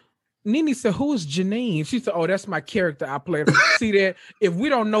who? it. Nene said, who is Janine? She said, oh, that's my character I played. See that? If we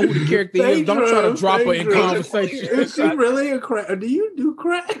don't know who the character is, don't try to drop her in conversation. Is she really a crack? Do you do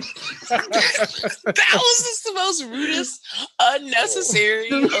crack? That was just the most rudest, unnecessary,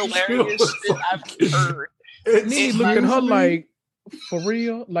 hilarious shit I've heard. Nene looked at her like, for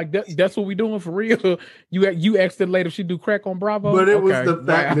real? Like that's what we doing for real? You asked her later if she do crack on Bravo? But it was the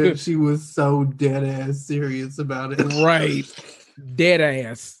fact that she was so dead ass serious about it. Right. Dead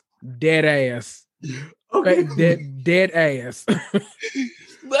ass. Okay. Dead ass.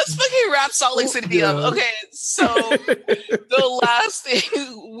 Let's fucking wrap Salt Lake City up. Okay, so the last thing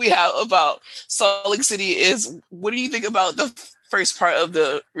we have about Salt Lake City is, what do you think about the first part of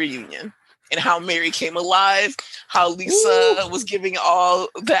the reunion and how Mary came alive, how Lisa was giving all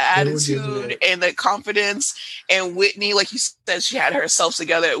the attitude and the confidence, and Whitney, like you said, she had herself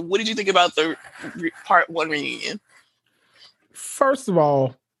together. What did you think about the part 1 reunion? First of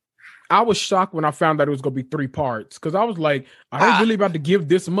all, I was shocked when I found out it was going to be 3 parts, because I was like, are they really about to give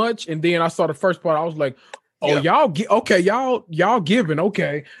this much? And then I saw the first part. I was like, oh, y'all giving.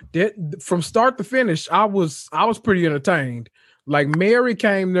 Okay. That, from start to finish, I was pretty entertained. Like, Mary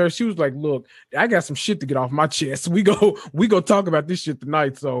came there. She was like, look, I got some shit to get off my chest. We go talk about this shit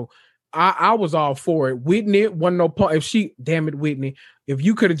tonight. So I was all for it. Whitney wasn't no part. Damn it, Whitney. If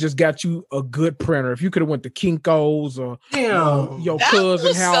you could have just got you a good printer, if you could have went to Kinko's or your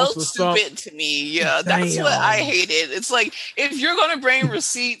cousin's house or something. That was so stupid to me. Yeah, that's what I hated. It's like, if you're going to bring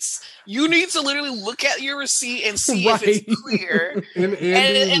receipts, you need to literally look at your receipt and see if it's clear. and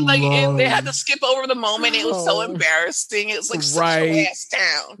they had to skip over the moment. It was so embarrassing. It's like such a ass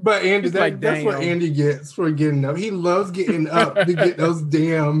down. But Andy, that's what Andy gets for getting up. He loves getting up to get those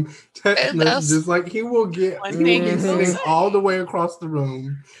damn text messages. Like, he will get sitting all the way across the room.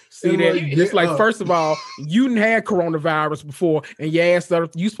 See that? It's like, first of all, you didn't had coronavirus before, and your ass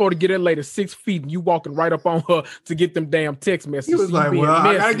you supposed to get that lady 6 feet, and you walking right up on her to get them damn text messages. He was like, well,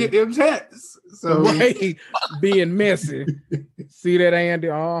 I gotta get them texts. So being messy. See that, Andy?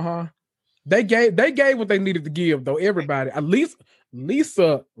 They gave what they needed to give, though. Everybody. At least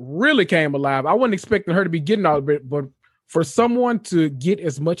Lisa really came alive. I wasn't expecting her to be getting all of it, but for someone to get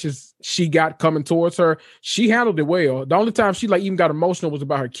as much as she got coming towards her, she handled it well. The only time she even got emotional was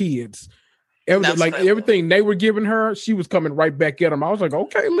about her kids. Everything they were giving her, she was coming right back at them. I was like,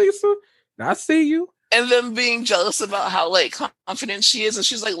 okay, Lisa, I see you. And them being jealous about how confident she is. And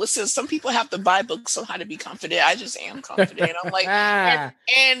she's like, listen, some people have to buy books on how to be confident. I just am confident. I'm like,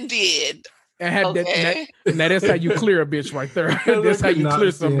 and did. And now that's how you clear a bitch right there. That's how you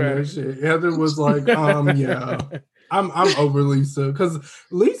clear somebody. Heather was like, yeah. I'm over Lisa, because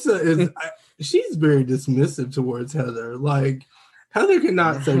Lisa is she's very dismissive towards Heather. Like, Heather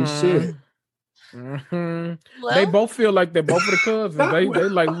cannot say shit. Well, they both feel like they're both of the cousins. They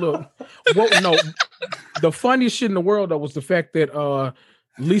like, look, the funniest shit in the world though was the fact that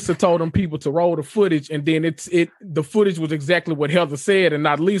Lisa told them people to roll the footage, and then the footage was exactly what Heather said and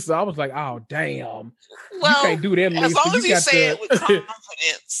not Lisa. I was like, oh damn, you can't do that, Lisa. As long as you say it with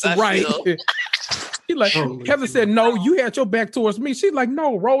confidence, right? She like, Heather said, no, you had your back towards me. She's like,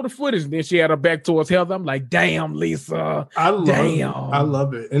 no, roll the footage. And then she had her back towards Heather. I'm like, damn, Lisa. I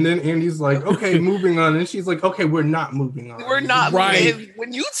love it. And then Andy's like, okay, moving on. And she's like, okay, we're not moving on. We're not right. moving.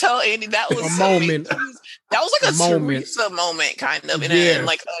 When you tell Andy that was a moment. That was like a Teresa moment, kind of, and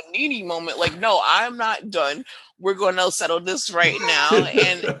like a Nene moment. Like, no, I'm not done. We're going to settle this right now.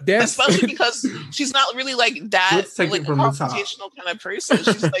 And especially because she's not really like that, like confrontational kind of person.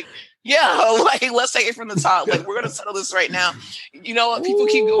 She's like, yeah, like, let's take it from the top. Like, we're going to settle this right now. You know what? People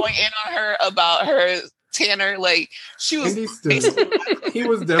keep going in on her about her Tanner. Like, she was he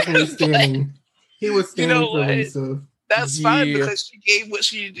was definitely standing. He was standing for Lisa. That's fine because she gave what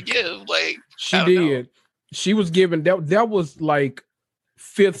she needed to give. Like, she did. She was giving that was like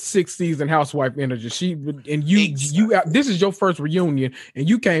 5th, 6th season housewife energy. This is your first reunion and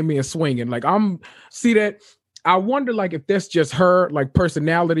you came in swinging. Like, I wonder like if that's just her like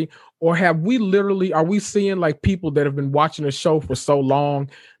personality, or are we seeing like people that have been watching the show for so long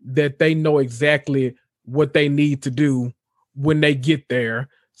that they know exactly what they need to do when they get there.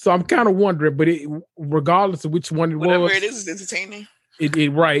 So I'm kind of wondering, but regardless of which one whatever it is, it's entertaining.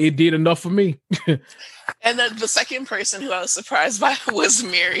 It did enough for me. And then the second person who I was surprised by was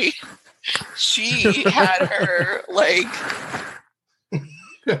Mary. She had her like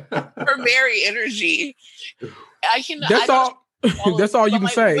her Mary energy. That's all you can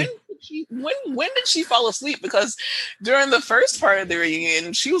say. When could when did she fall asleep? Because during the first part of the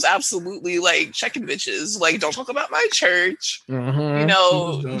reunion, she was absolutely like checking bitches. Like, don't talk about my church. You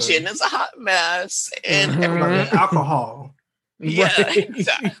know, Jen is a hot mess, and about alcohol. Yeah, Right.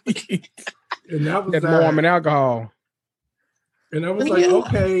 exactly. And that was that Mormon alcohol. And I was like,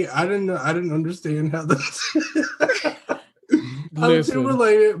 okay, I didn't understand how this. I'm too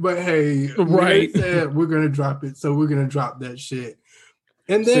related, but hey, right? They said we're gonna drop it, so we're gonna drop that shit.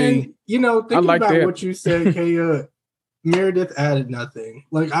 And then thinking about that. What you said, Kaya, Meredith added nothing.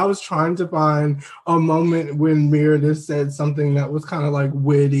 Like, I was trying to find a moment when Meredith said something that was kind of like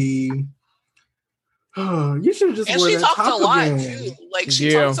witty. You should just. And wear she that talked top a lot again. too. Like,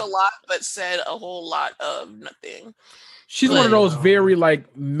 she talked a lot, but said a whole lot of nothing. She's one of those very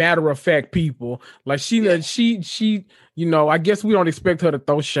like matter of fact people. Like she, I guess we don't expect her to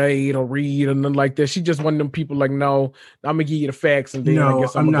throw shade or read or nothing like that. She just one of them people like, no, I'm gonna give you the facts and then I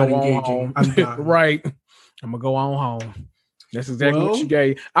guess I'm gonna go on home. I'm done. Right. I'm gonna go on home. That's exactly what she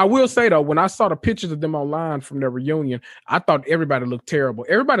gave. I will say though, when I saw the pictures of them online from their reunion, I thought everybody looked terrible.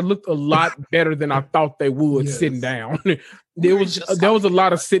 Everybody looked a lot better than I thought they would sitting down. There was a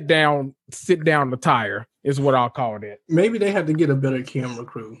lot of sit down attire is what I'll call it. Maybe they had to get a better camera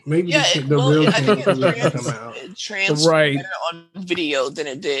crew. Maybe the real camera crew had to come out. It transferred better on video than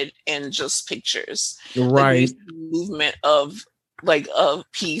it did in just pictures. Right. Like, the movement of like a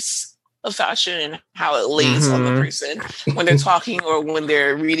piece of fashion and how it lays on the person when they're talking or when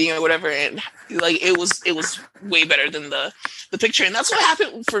they're reading or whatever, and like it was way better than the picture. And that's what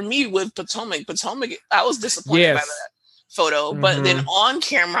happened for me with Potomac. I was disappointed by that photo, but then on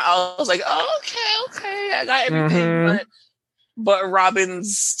camera I was like, okay, I got everything, but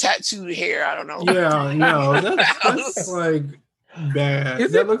Robin's tattooed hair, I don't know. Yeah, no, that's like bad.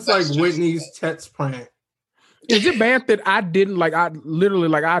 That looks like Whitney's text print. Is it bad that I didn't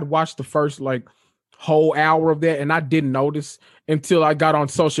I'd watched the first like whole hour of that and I didn't notice until I got on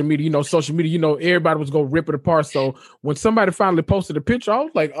social media. Social media, everybody was gonna rip it apart. So when somebody finally posted a picture, I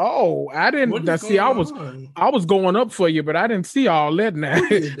was like, oh, I didn't see. I was going up for you, but I didn't see all that now.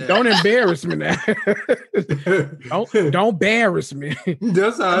 Don't embarrass me now. don't embarrass me.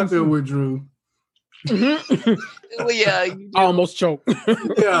 That's how I feel with Drew. Well, yeah, you do. I almost choked.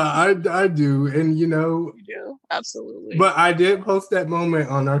 Yeah, I do, and you do, absolutely. But I did post that moment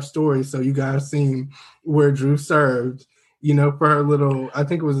on our story, so you guys seen where Drew served. For her little, I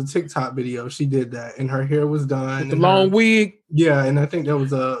think it was a TikTok video. She did that, and her hair was done. With the long wig. Yeah, and I think that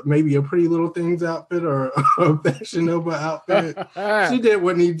was maybe a Pretty Little Things outfit or a Fashion Nova outfit. She did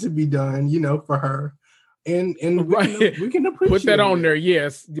what needed to be done, for her. And we can appreciate put that on there.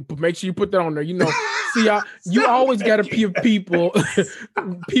 Yes, make sure you put that on there. See, you always got to give people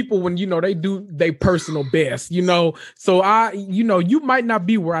when they do their personal best. So you might not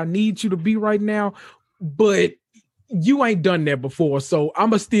be where I need you to be right now, but you ain't done that before. So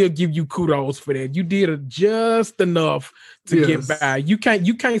I'ma still give you kudos for that. You did just enough to get by. You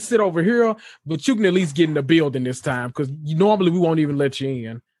can't sit over here, but you can at least get in the building this time because normally we won't even let you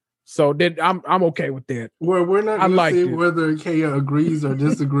in. So that I'm okay with that. Well, we're not going to see whether Kaya agrees or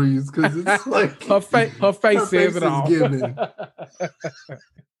disagrees because it's like her face says it all. Given.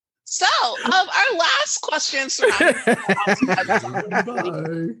 So, our last question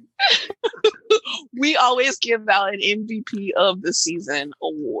we always give out an MVP of the season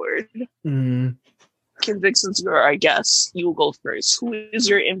award. Kendrick, since you're our guest, you will go first. Who is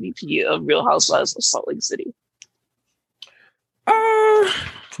your MVP of Real Housewives of Salt Lake City?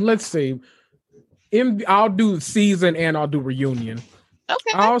 Let's see. I'll do season and I'll do reunion.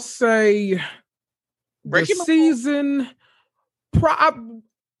 Okay. I'll say the season.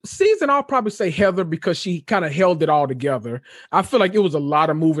 I'll probably say Heather because she kind of held it all together. I feel like it was a lot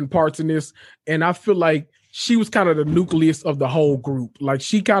of moving parts in this, and I feel like she was kind of the nucleus of the whole group. Like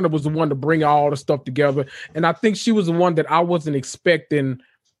she kind of was the one to bring all the stuff together, and I think she was the one that I wasn't expecting,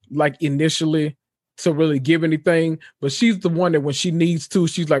 like initially, to really give anything. But she's the one that when she needs to,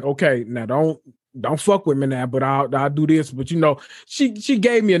 she's like, okay, now don't fuck with me now, but I'll do this. But she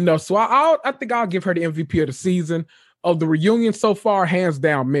gave me enough, so I think I'll give her the MVP of the season. Of the reunion so far, hands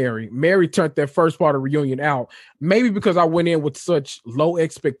down, Mary. Mary turned that first part of reunion out. Maybe because I went in with such low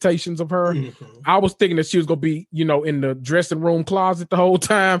expectations of her. Mm-hmm. I was thinking that she was going to be, in the dressing room closet the whole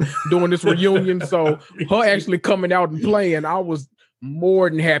time doing this reunion. So her actually coming out and playing, I was more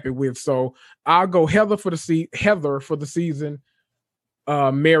than happy with. So I'll go Heather for the season,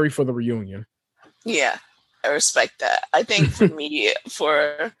 Mary for the reunion. Yeah, I respect that. I think for me,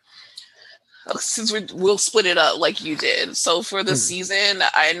 since we'll split it up like you did. So for the season,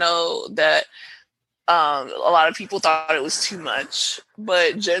 I know that A lot of people thought it was too much,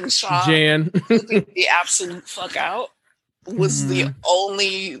 but Jen Shaw, the absolute fuck out, was the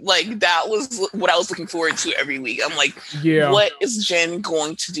only, like, that was what I was looking forward to every week. I'm like, what is Jen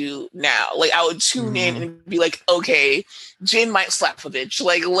going to do now? Like, I would tune in and be like, okay, Jen might slap a bitch.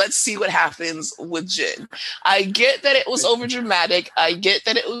 Like, let's see what happens with Jen. I get that it was over dramatic. I get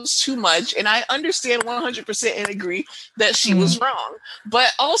that it was too much. And I understand 100% and agree that she was wrong. But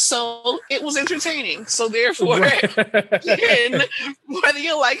also, it was entertaining. So therefore, Jen, whether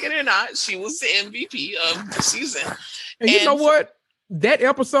you like it or not, she was the MVP of the season. And you know what? That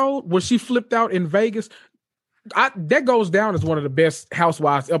episode where she flipped out in Vegas, that goes down as one of the best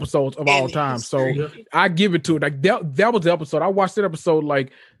Housewives episodes of all time. So I give it to it. Like that was the episode. I watched that episode,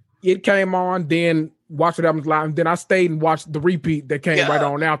 like it came on, then watched it live, and then I stayed and watched the repeat that came right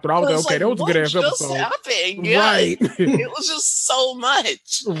on after. I was like, okay, that was a good ass episode. Happened? Right. It was just so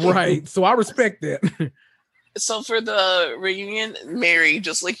much. Right. So I respect that. So for the reunion, Mary,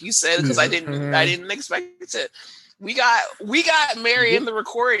 just like you said, because I didn't expect it. We got Mary in the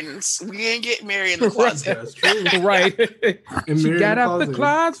recordings. We didn't get Mary in the closet. That's true. Right. And she got out the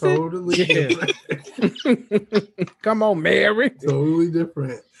closet. Totally different. Come on, Mary. Totally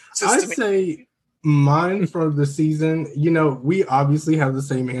different. I'd say mine for the season, you know, we obviously have the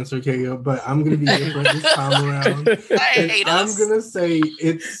same answer, KO, but I'm going to be different this time around. I'm going to say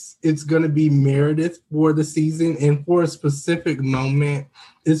it's going to be Meredith for the season, and for a specific moment,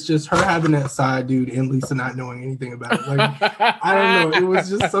 it's just her having that side dude and Lisa not knowing anything about it. Like, I don't know. It was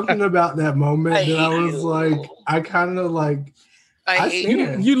just something about that moment that I was like, I kind of like, I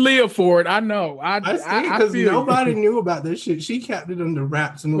hate you live for it. I know. I because nobody knew about this shit. She kept it under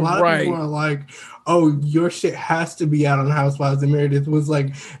wraps, and a lot of people are like, "Oh, your shit has to be out on Housewives." And Meredith was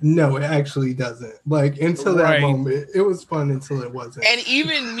like, "No, it actually doesn't." Like until that moment, it was fun until it wasn't. And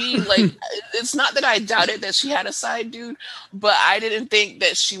even me, like, it's not that I doubted that she had a side dude, but I didn't think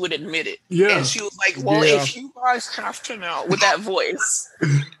that she would admit it. Yeah, and she was like, "Well, if you guys have to know," with that voice.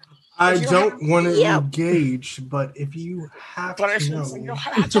 I don't want to engage, but if you have to know. You're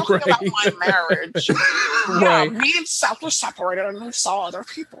talking about my marriage. Yeah, me and Seth were separated and we saw other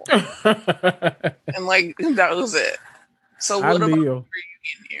people. And like, that was it. So what about reunion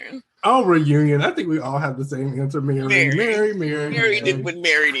here? Oh, reunion. I think we all have the same answer. Mary did what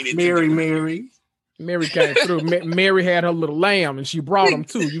Mary needed to do. Mary came through. Mary had her little lamb and she brought him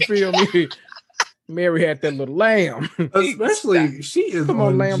too. You feel me? Mary had that little lamb. Especially, she is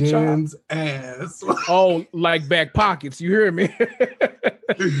on lamb Jen's ass. Oh, like back pockets. You hear me?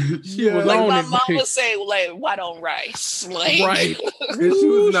 She was like on my it. mom would say, like, why don't rice? Like, right. And she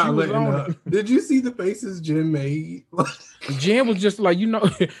was not letting up. Did you see the faces Jen made? Jen was just like,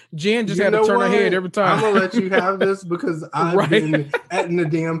 Jen just had to turn her head every time. I'm gonna let you have this because I've been acting the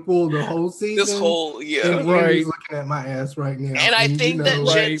damn fool the whole season. This whole and Andy's looking at my ass right now. And I think that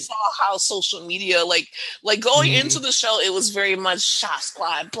Jen saw how social media, like going into the show, it was very much shot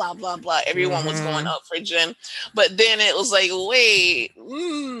squad, blah blah blah. Everyone was going up for Jen, but then it was like, wait,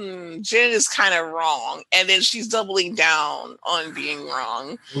 Jen is kind of wrong, and then she's doubling down on being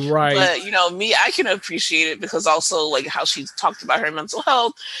wrong. Right. But me, I can appreciate it because also like how she talked about her mental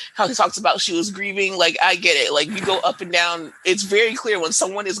health, how she talks about she was grieving. Like, I get it. Like, you go up and down. It's very clear when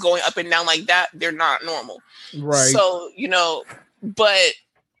someone is going up and down like that, they're not normal. Right. So, but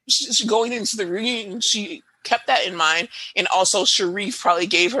she going into the reunion, she kept that in mind. And also Sharif probably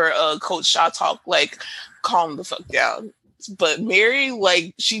gave her a Coach Shaw talk, like, calm the fuck down. But Mary,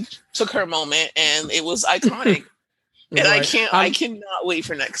 like, she took her moment and it was iconic. And I cannot wait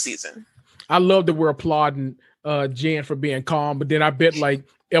for next season. I love that we're applauding Jen for being calm, but then I bet like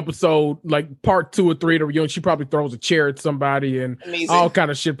episode like part 2 or 3 of the reunion, she probably throws a chair at somebody and all kind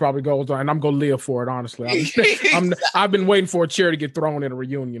of shit probably goes on. And I'm gonna live for it, honestly. I've been waiting for a chair to get thrown in a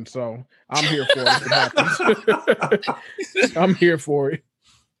reunion, so I'm here for it if it happens. I'm here for it.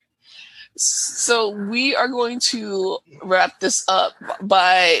 So we are going to wrap this up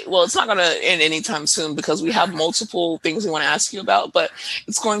it's not going to end anytime soon because we have multiple things we want to ask you about, but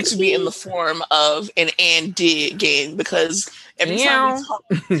it's going to be in the form of an and did game because every time we talk,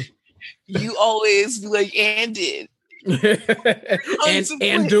 you always be like, and did.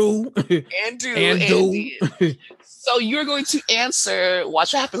 and do. So you're going to answer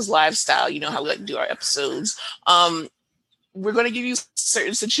Watch What Happens Live style. You know how we like to do our episodes. We're going to give you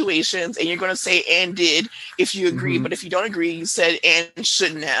certain situations and you're going to say and did if you agree. But if you don't agree, you said and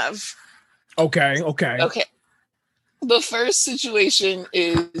shouldn't have. Okay. The first situation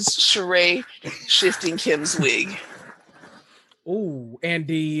is Sheree shifting Kim's wig. Ooh, and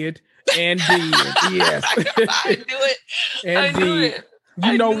did. Yes. I knew it.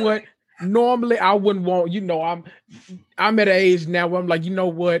 You know what? normally I wouldn't want, I'm at an age now where I'm like, you know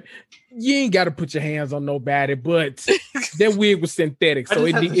what? You ain't got to put your hands on nobody, but that wig was synthetic, so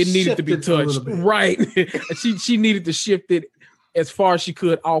it needed to be touched. Right. she needed to shift it as far as she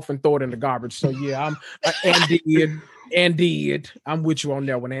could off and throw it in the garbage. So yeah, I'm with you on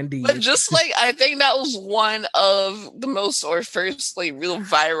that one, Andy. But just like I think that was one of the most or first like real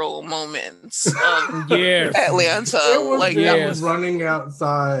viral moments of Atlanta. It was like that was running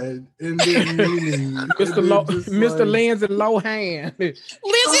outside and then meeting Mr. Lindsay Lohan.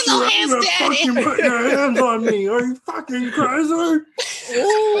 Lindsay Lohan's daddy. Put your hands on me. Are you fucking crazy?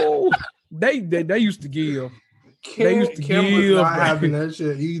 Oh, they used to give. They used to Kim give. was not having that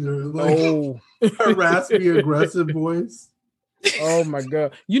shit either. Like, her raspy, aggressive voice. Oh my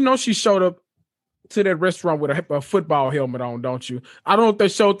god! She showed up to that restaurant with a football helmet on, don't you? I don't know if they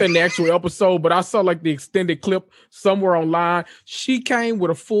showed that in the actual episode, but I saw like the extended clip somewhere online. She came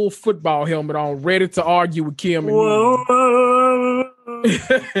with a full football helmet on, ready to argue with Kim. The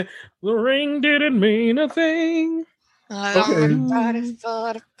ring didn't mean a thing. Okay.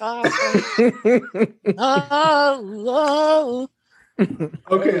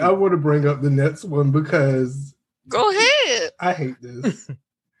 Okay, I want to bring up the next one because go ahead. I hate this.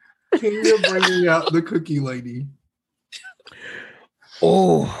 Kenya bringing out the cookie lady.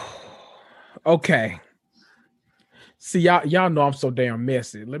 Oh, okay. See, y'all know I'm so damn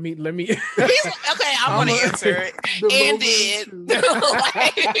messy. Let me. Okay, I want to answer it.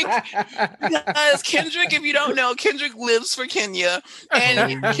 Because Kendrick, if you don't know, Kendrick lives for Kenya,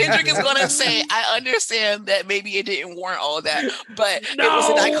 and Kendrick is gonna say, "I understand that maybe it didn't warrant all that, but it was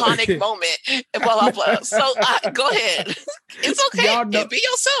an iconic moment." And blah blah blah. So go ahead. It's okay. Y'all know, be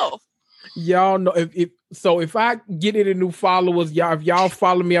yourself. Y'all know if I get any new followers, if y'all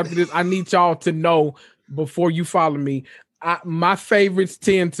follow me after this, I need y'all to know. Before you follow me, my favorites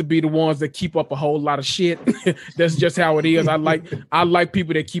tend to be the ones that keep up a whole lot of shit. That's just how it is. I like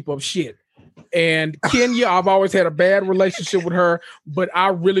people that keep up shit. And Kenya, I've always had a bad relationship with her, but I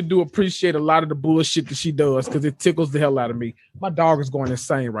really do appreciate a lot of the bullshit that she does because it tickles the hell out of me. My dog is going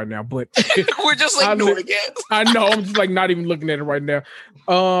insane right now, but we're just ignoring it. I know. I'm just like not even looking at it right now.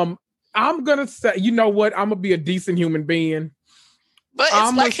 I'm gonna say, you know what? I'm gonna be a decent human being. But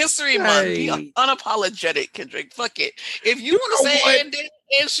it's Black History Month. Be unapologetic, Kendrick. Fuck it. If you want to say and did,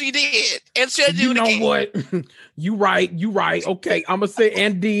 and she did, and she'll do it again. You know what? You right. Okay, I'm gonna say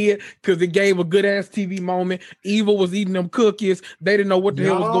and did because it gave a good ass TV moment. Eva was eating them cookies. They didn't know what the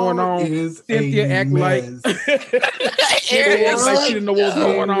hell was going on. Cynthia act like she didn't know what was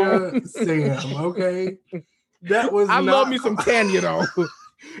going on. Sam, okay. That was. I love me some Tanya though.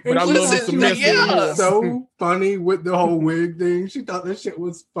 But I love some so funny with the whole wig thing. She thought that shit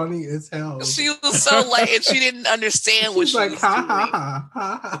was funny as hell. She was so like, and she didn't understand what she was ha, ha,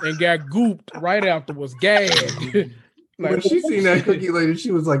 ha, and got gooped right afterwards. Gagged. When she seen that cookie lady, she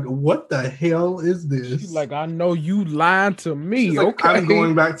was like, "What the hell is this?" She's like, "I know you lying to me." Like, okay, I'm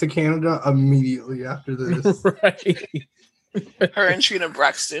going back to Canada immediately after this. Right. Her and Trina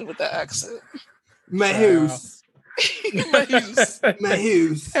Braxton with that accent. Mahus. Mahus.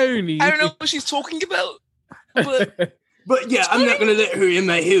 I don't know what she's talking about, but yeah, I'm not gonna let her in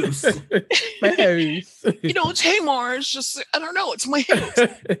my house. Tamar is just, I don't know, it's my house.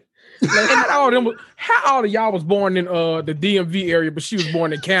 How all of y'all was born in the DMV area, but she was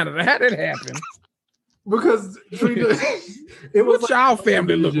born in Canada? How did that happen? Because Trina, it was what y'all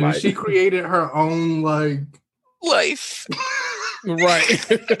family look like. She created her own life. Right.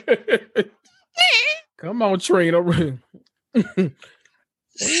 Come on, Trina. I'm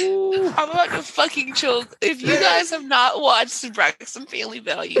about to fucking choke. If you guys have not watched Braxton Family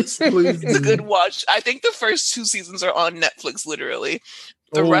Values, it's a good watch. I think the first 2 seasons are on Netflix, literally.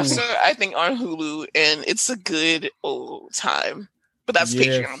 The rest are, I think, on Hulu, and it's a good old time. But that's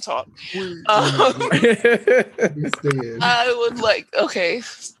Patreon talk. I would like, okay,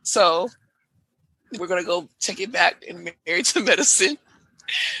 so we're going to go take it back in Married to Medicine.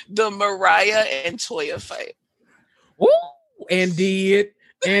 The Mariah and Toya fight. Ooh, and damn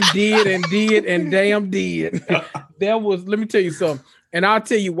did. That was, let me tell you something. And I'll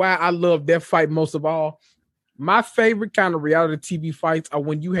tell you why I love that fight most of all. My favorite kind of reality TV fights are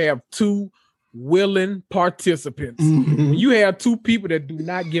when you have 2 willing participants. Mm-hmm. When you have 2 people that do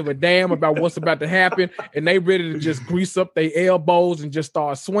not give a damn about what's about to happen and they ready to just grease up their elbows and just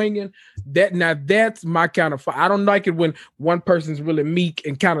start swinging. That's my kind of fight. I don't like it when one person's really meek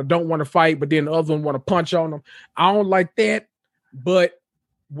and kind of don't want to fight, but then the other one want to punch on them. I don't like that. But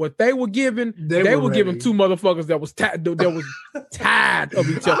what they were giving, they were giving ready. two motherfuckers that was tired of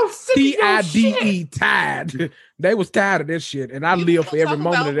each other. TIDE, tired. They was tired of this shit, and I live for every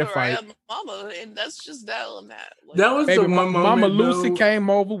moment of that fight. Mama, and that's just that on that. Like, That was baby, the one Mama moment, Lucy though. came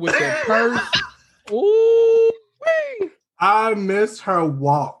over with that purse. Ooh, I missed her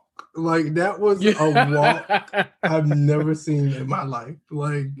walk. Like that was a walk I've never seen in my life.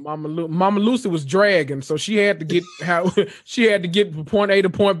 Like Mama Lucy was dragging, so she had to get from point A to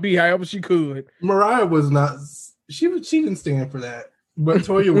point B however she could. Mariah was not. She didn't stand for that, but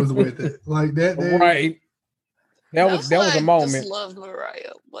Toya was with it. Like that. Right. That was a moment. I just love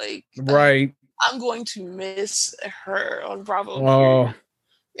Mariah. Like right. I'm going to miss her on Bravo. Oh.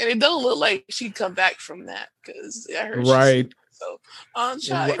 And it don't look like she'd come back from that because I heard right. So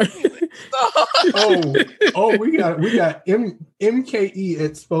Chai. Oh, we got MKE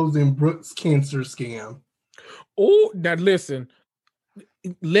exposing Brooks' cancer scam. Oh, now listen.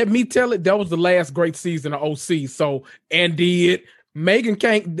 Let me tell it, that was the last great season of OC. So, and did Megan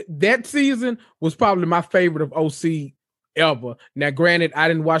Kane, that season was probably my favorite of OC ever. Now, granted, I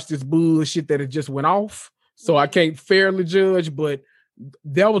didn't watch this bullshit that it just went off, so I can't fairly judge, but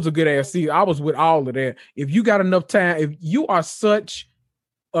that was a good ass season. I was with all of that. If you got enough time, if you are such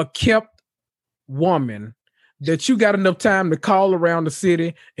a kept woman that you got enough time to call around the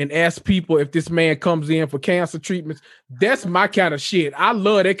city and ask people if this man comes in for cancer treatments, that's my kind of shit. I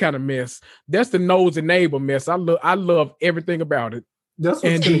love that kind of mess. That's the nose and neighbor mess. I love everything about it. That's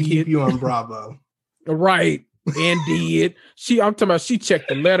what's going to keep you on Bravo. Right. Indeed. I'm talking about she checked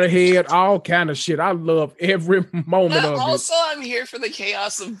the letterhead, all kind of shit. I love every moment of it. Also, I'm here for the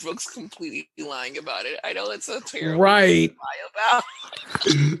chaos of Brooks completely lying about it. I know it's a terrible thing to lie about.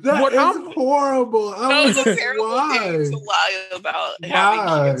 That is horrible. That was a terrible thing to lie about having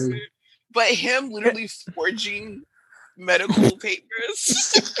cancer. But him literally forging medical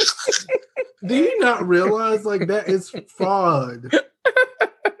papers. Do you not realize like that is fraud?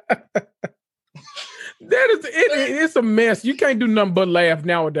 It's a mess. You can't do nothing but laugh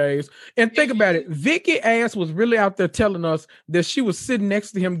nowadays. And think about it. Vicky Ass was really out there telling us that she was sitting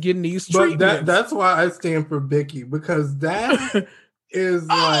next to him getting these treatments. That's why I stand for Vicky, because that is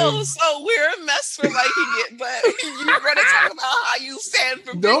so we're a mess for liking it, but you're going to talk about how you stand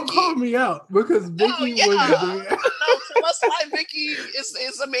for Vicky. Don't call me out, because Vicky was there. No, tell us why Vicky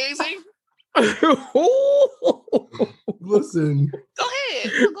is amazing. Listen. Go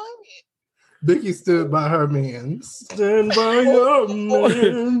ahead. Vicky stood by her man. Stand by your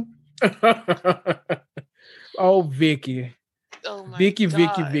man. Oh, Vicky. Oh my Vicky,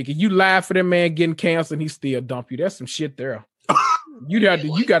 God. Vicky. You lie for that man getting cancer and he still dump you. That's some shit there. You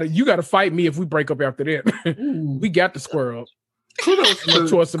gotta fight me if we break up after that. We got the squirrel. Kudos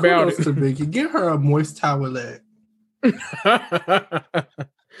to Vicky. Give her a moist towelette.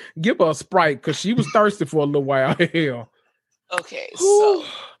 Give her a Sprite because she was thirsty for a little while. Hell. Okay, so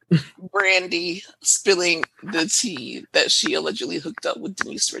Brandy spilling the tea that she allegedly hooked up with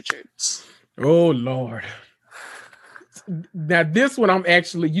Denise Richards. Oh, Lord. Now, this one I'm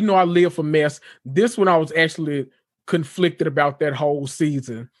actually, I live for mess. This one I was actually conflicted about that whole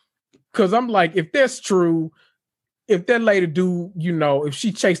season. Because I'm like, if that's true, if that lady if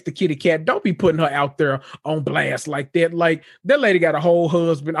she chased the kitty cat, don't be putting her out there on blast like that. Like, that lady got a whole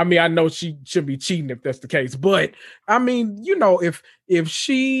husband. I mean, I know she should be cheating if that's the case. But, I mean,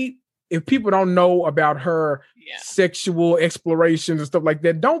 if people don't know about her sexual explorations and stuff like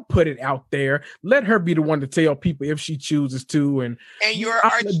that, don't put it out there. Let her be the one to tell people if she chooses to. And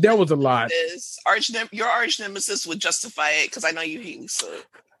there was a lot. Your arch nemesis would justify it because I know you hate Lisa.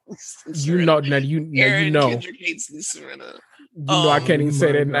 Aaron Kendrick hates Lisa Rinna. I can't even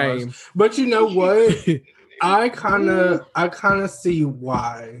say that name. But you know what? I kind of see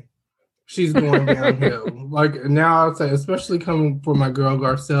why she's going downhill. Like now, I'd say, especially coming from my girl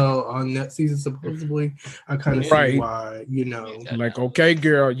Garcelle on that season, supposedly, I kind of see why. Like, okay,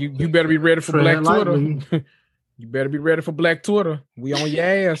 girl, you better be ready for Black Twitter. You better be ready for Black Twitter. We on your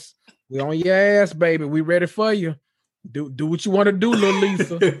ass. We on your ass, baby. We ready for you. Do what you want to do, little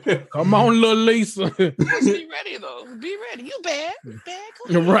Lisa. Come on, little Lisa. Just be ready, though. Be ready. You bad.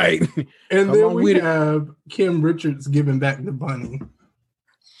 Right. And come then we have Kim Richards giving back the bunny.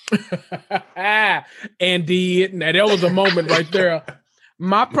 And now that was a moment right there.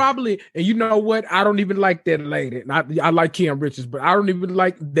 And you know what? I don't even like that lady. And I like Kim Richards, but I don't even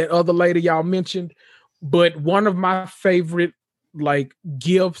like that other lady y'all mentioned. But one of my favorite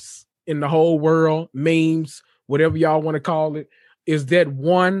gifts in the whole world, memes, whatever y'all want to call it, is that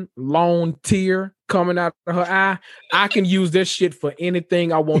one long tear coming out of her eye. I can use that shit for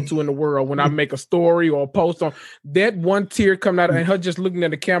anything I want to in the world. When I make a story or a post on that one tear coming out and her just looking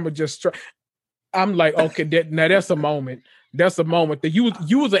at the camera, I'm like, okay, that's a moment. That's a moment that you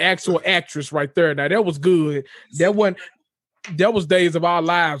was an actual actress right there. Now that was good. That was Days of Our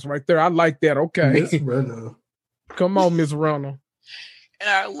Lives right there. I like that. Okay. Miss Renna. Come on, Miss Renna. And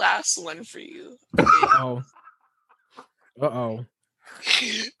our last one for you. Uh-oh. One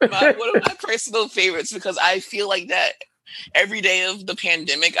of my personal favorites, because I feel like that every day of the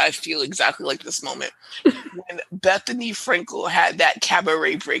pandemic, I feel exactly like this moment. When Bethany Frankel had that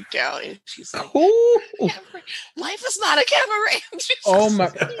cabaret breakdown, and she's like, life is not a cabaret. Oh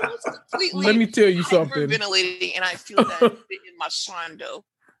my. Let me tell you something. Hyperventilating, and I feel that in my shondo.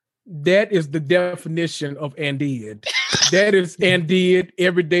 That is the definition of and did. That is and did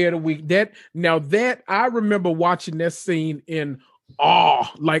every day of the week. That I remember watching that scene in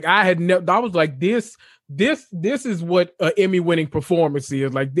awe. Like I was like, this is what an Emmy-winning performance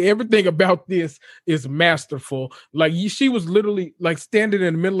is. Like everything about this is masterful. Like she was literally like standing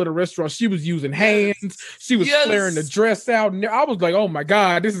in the middle of the restaurant. She was using hands. She was flaring the dress out. And I was like, oh my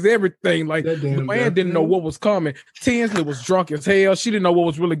God, this is everything. Like Luann didn't know what was coming. Tinsley was drunk as hell. She didn't know what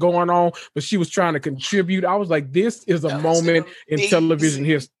was really going on, but she was trying to contribute. I was like, this is a moment in television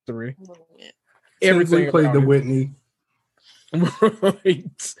history. Everything played the Whitney.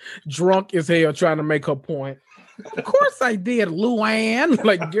 Right. Drunk as hell trying to make her point. Of course I did, Luann.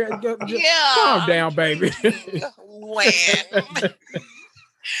 Like, calm down, baby. Luann.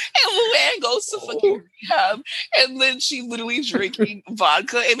 And Luann goes to fucking rehab, and then she literally drinking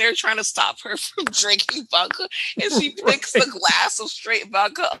vodka, and they're trying to stop her from drinking vodka, and she picks the glass of straight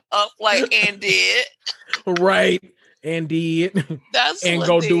vodka up like and did. Right. And did. That's and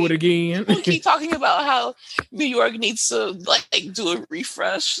go do it again. We keep talking about how New York needs to like do a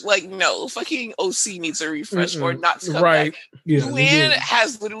refresh. Like, no, fucking OC needs a refresh or not to come back. Yeah, Luann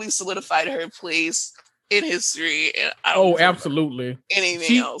has literally solidified her place in history. And absolutely.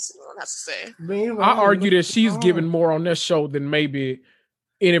 Anything else you don't have to say. I argue that she's given more on that show than maybe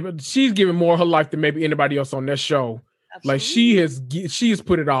anybody. She's given more of her life than maybe anybody else on that show. Absolutely. Like she has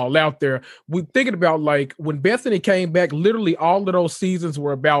put it all out there. We thinking about like when Bethany came back, literally all of those seasons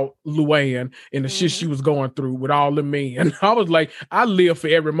were about Luann and the shit she was going through with all the men. And I was like, I live for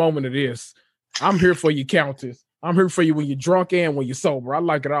every moment of this. I'm here for you, Countess. I'm here for you when you're drunk and when you're sober. I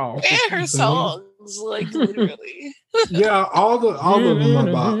like it all. And her songs, like literally. Yeah, all of them are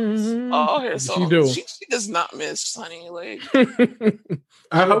bops. All her songs. She does not miss, honey. Like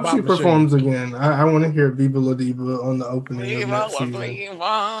I hope she performs again. I want to hear Viva La Diva on the opening of next season.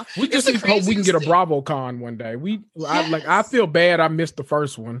 We just hope we can get a BravoCon one day. I feel bad I missed the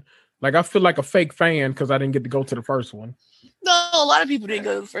first one. Like I feel like a fake fan because I didn't get to go to the first one. No, a lot of people didn't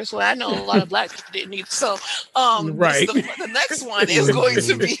go to the first one. I know a lot of Black people didn't either. So, right. The next one is going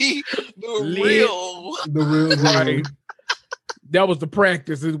to be the real, right. That was the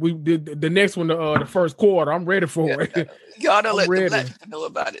practice. We did the next one, the first quarter. I'm ready for it. Y'all don't let the Black people know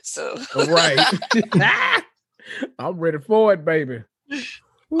about it. So, right. I'm ready for it, baby.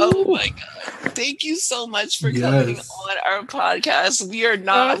 Oh my God. Thank you so much for coming on our podcast. We are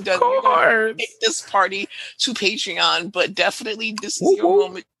not done. We're going to take this party to Patreon, but definitely this is your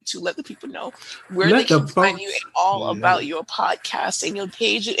moment to let the people know where they can find you and all about your podcast and your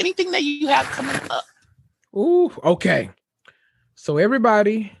page and anything that you have coming up. Ooh, okay. So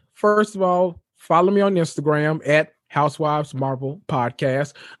everybody, first of all, follow me on Instagram at Housewives Marvel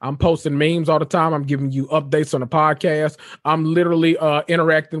Podcast. I'm posting memes all the time. I'm giving you updates on the podcast. I'm literally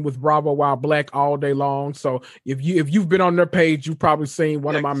interacting with Bravo While Black all day long. So if you've been on their page, you've probably seen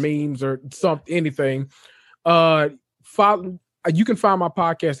one of my memes or anything. Follow. You can find my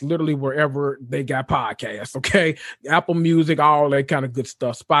podcast literally wherever they got podcasts, okay? Apple Music, all that kind of good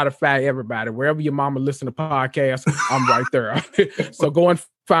stuff. Spotify, everybody. Wherever your mama listen to podcasts, I'm right there. So go and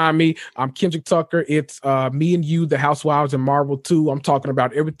find me. I'm Kendrick Tucker. It's me and you, the Housewives and Marvel 2. I'm talking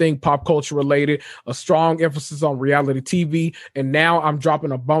about everything pop culture related, a strong emphasis on reality TV. And now I'm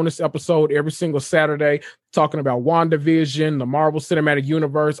dropping a bonus episode every single Saturday talking about WandaVision, the Marvel Cinematic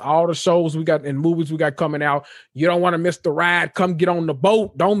Universe, all the shows we got and movies we got coming out. You don't want to miss the ride. Come get on the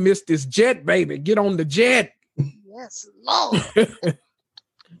boat. Don't miss this jet, baby. Get on the jet. Yes, Lord.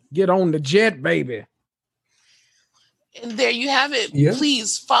 Get on the jet, baby. And there you have it. Yeah.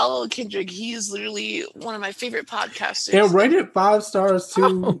 Please follow Kendrick. He is literally one of my favorite podcasters. And rate it 5 stars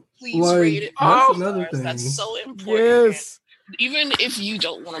too. Please rate it. That's another thing. That's so important. Yes. even if you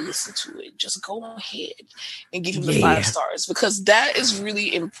don't want to listen to it, just go ahead and give him the 5 stars, because that is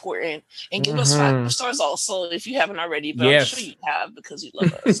really important. And give us 5 stars also if you haven't already, but I'm sure you have because you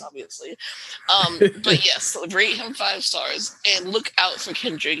love us, obviously. But yes, rate him 5 stars and look out for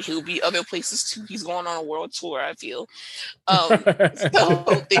Kendrick. He'll be other places too. He's going on a world tour, I feel.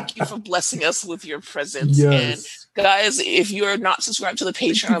 So thank you for blessing us with your presence. Yes. And guys, if you're not subscribed to the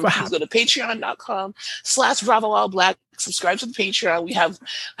Patreon, please go to patreon.com/BravoAllBlack. Subscribe to the Patreon. We have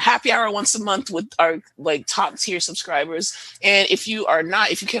happy hour once a month with our like top tier subscribers. And if you are not,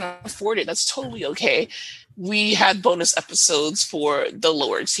 if you can't afford it, that's totally okay. We had bonus episodes for the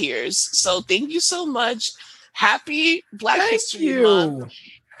lower tiers. So thank you so much. Happy Black History Month.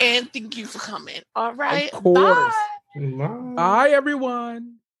 And thank you for coming. All right. Of course. Bye. Bye,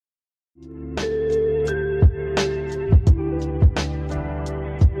 everyone.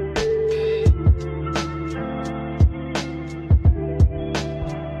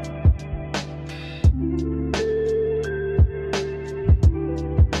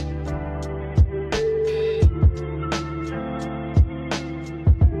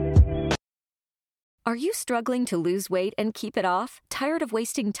 Are you struggling to lose weight and keep it off? Tired of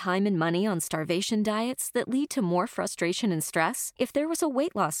wasting time and money on starvation diets that lead to more frustration and stress? If there was a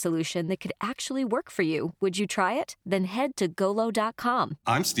weight loss solution that could actually work for you, would you try it? Then head to Golo.com.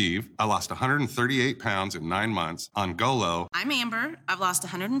 I'm Steve. I lost 138 pounds in 9 months on Golo. I'm Amber. I've lost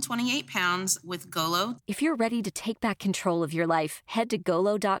 128 pounds with Golo. If you're ready to take back control of your life, head to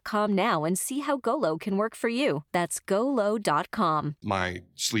Golo.com now and see how Golo can work for you. That's Golo.com. My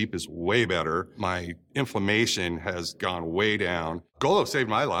sleep is way better. My inflammation has gone way down. Golo saved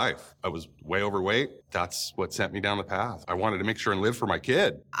my life. I was way overweight. That's what sent me down the path. I wanted to make sure and live for my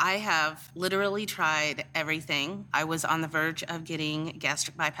kid. I have literally tried everything. I was on the verge of getting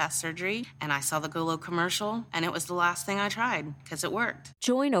gastric bypass surgery, and I saw the Golo commercial, and it was the last thing I tried because it worked.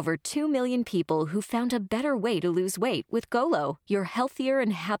 Join over 2 million people who found a better way to lose weight with Golo. Your healthier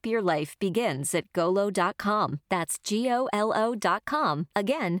and happier life begins at Golo.com. That's Golo.com.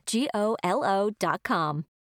 Again, Golo.com.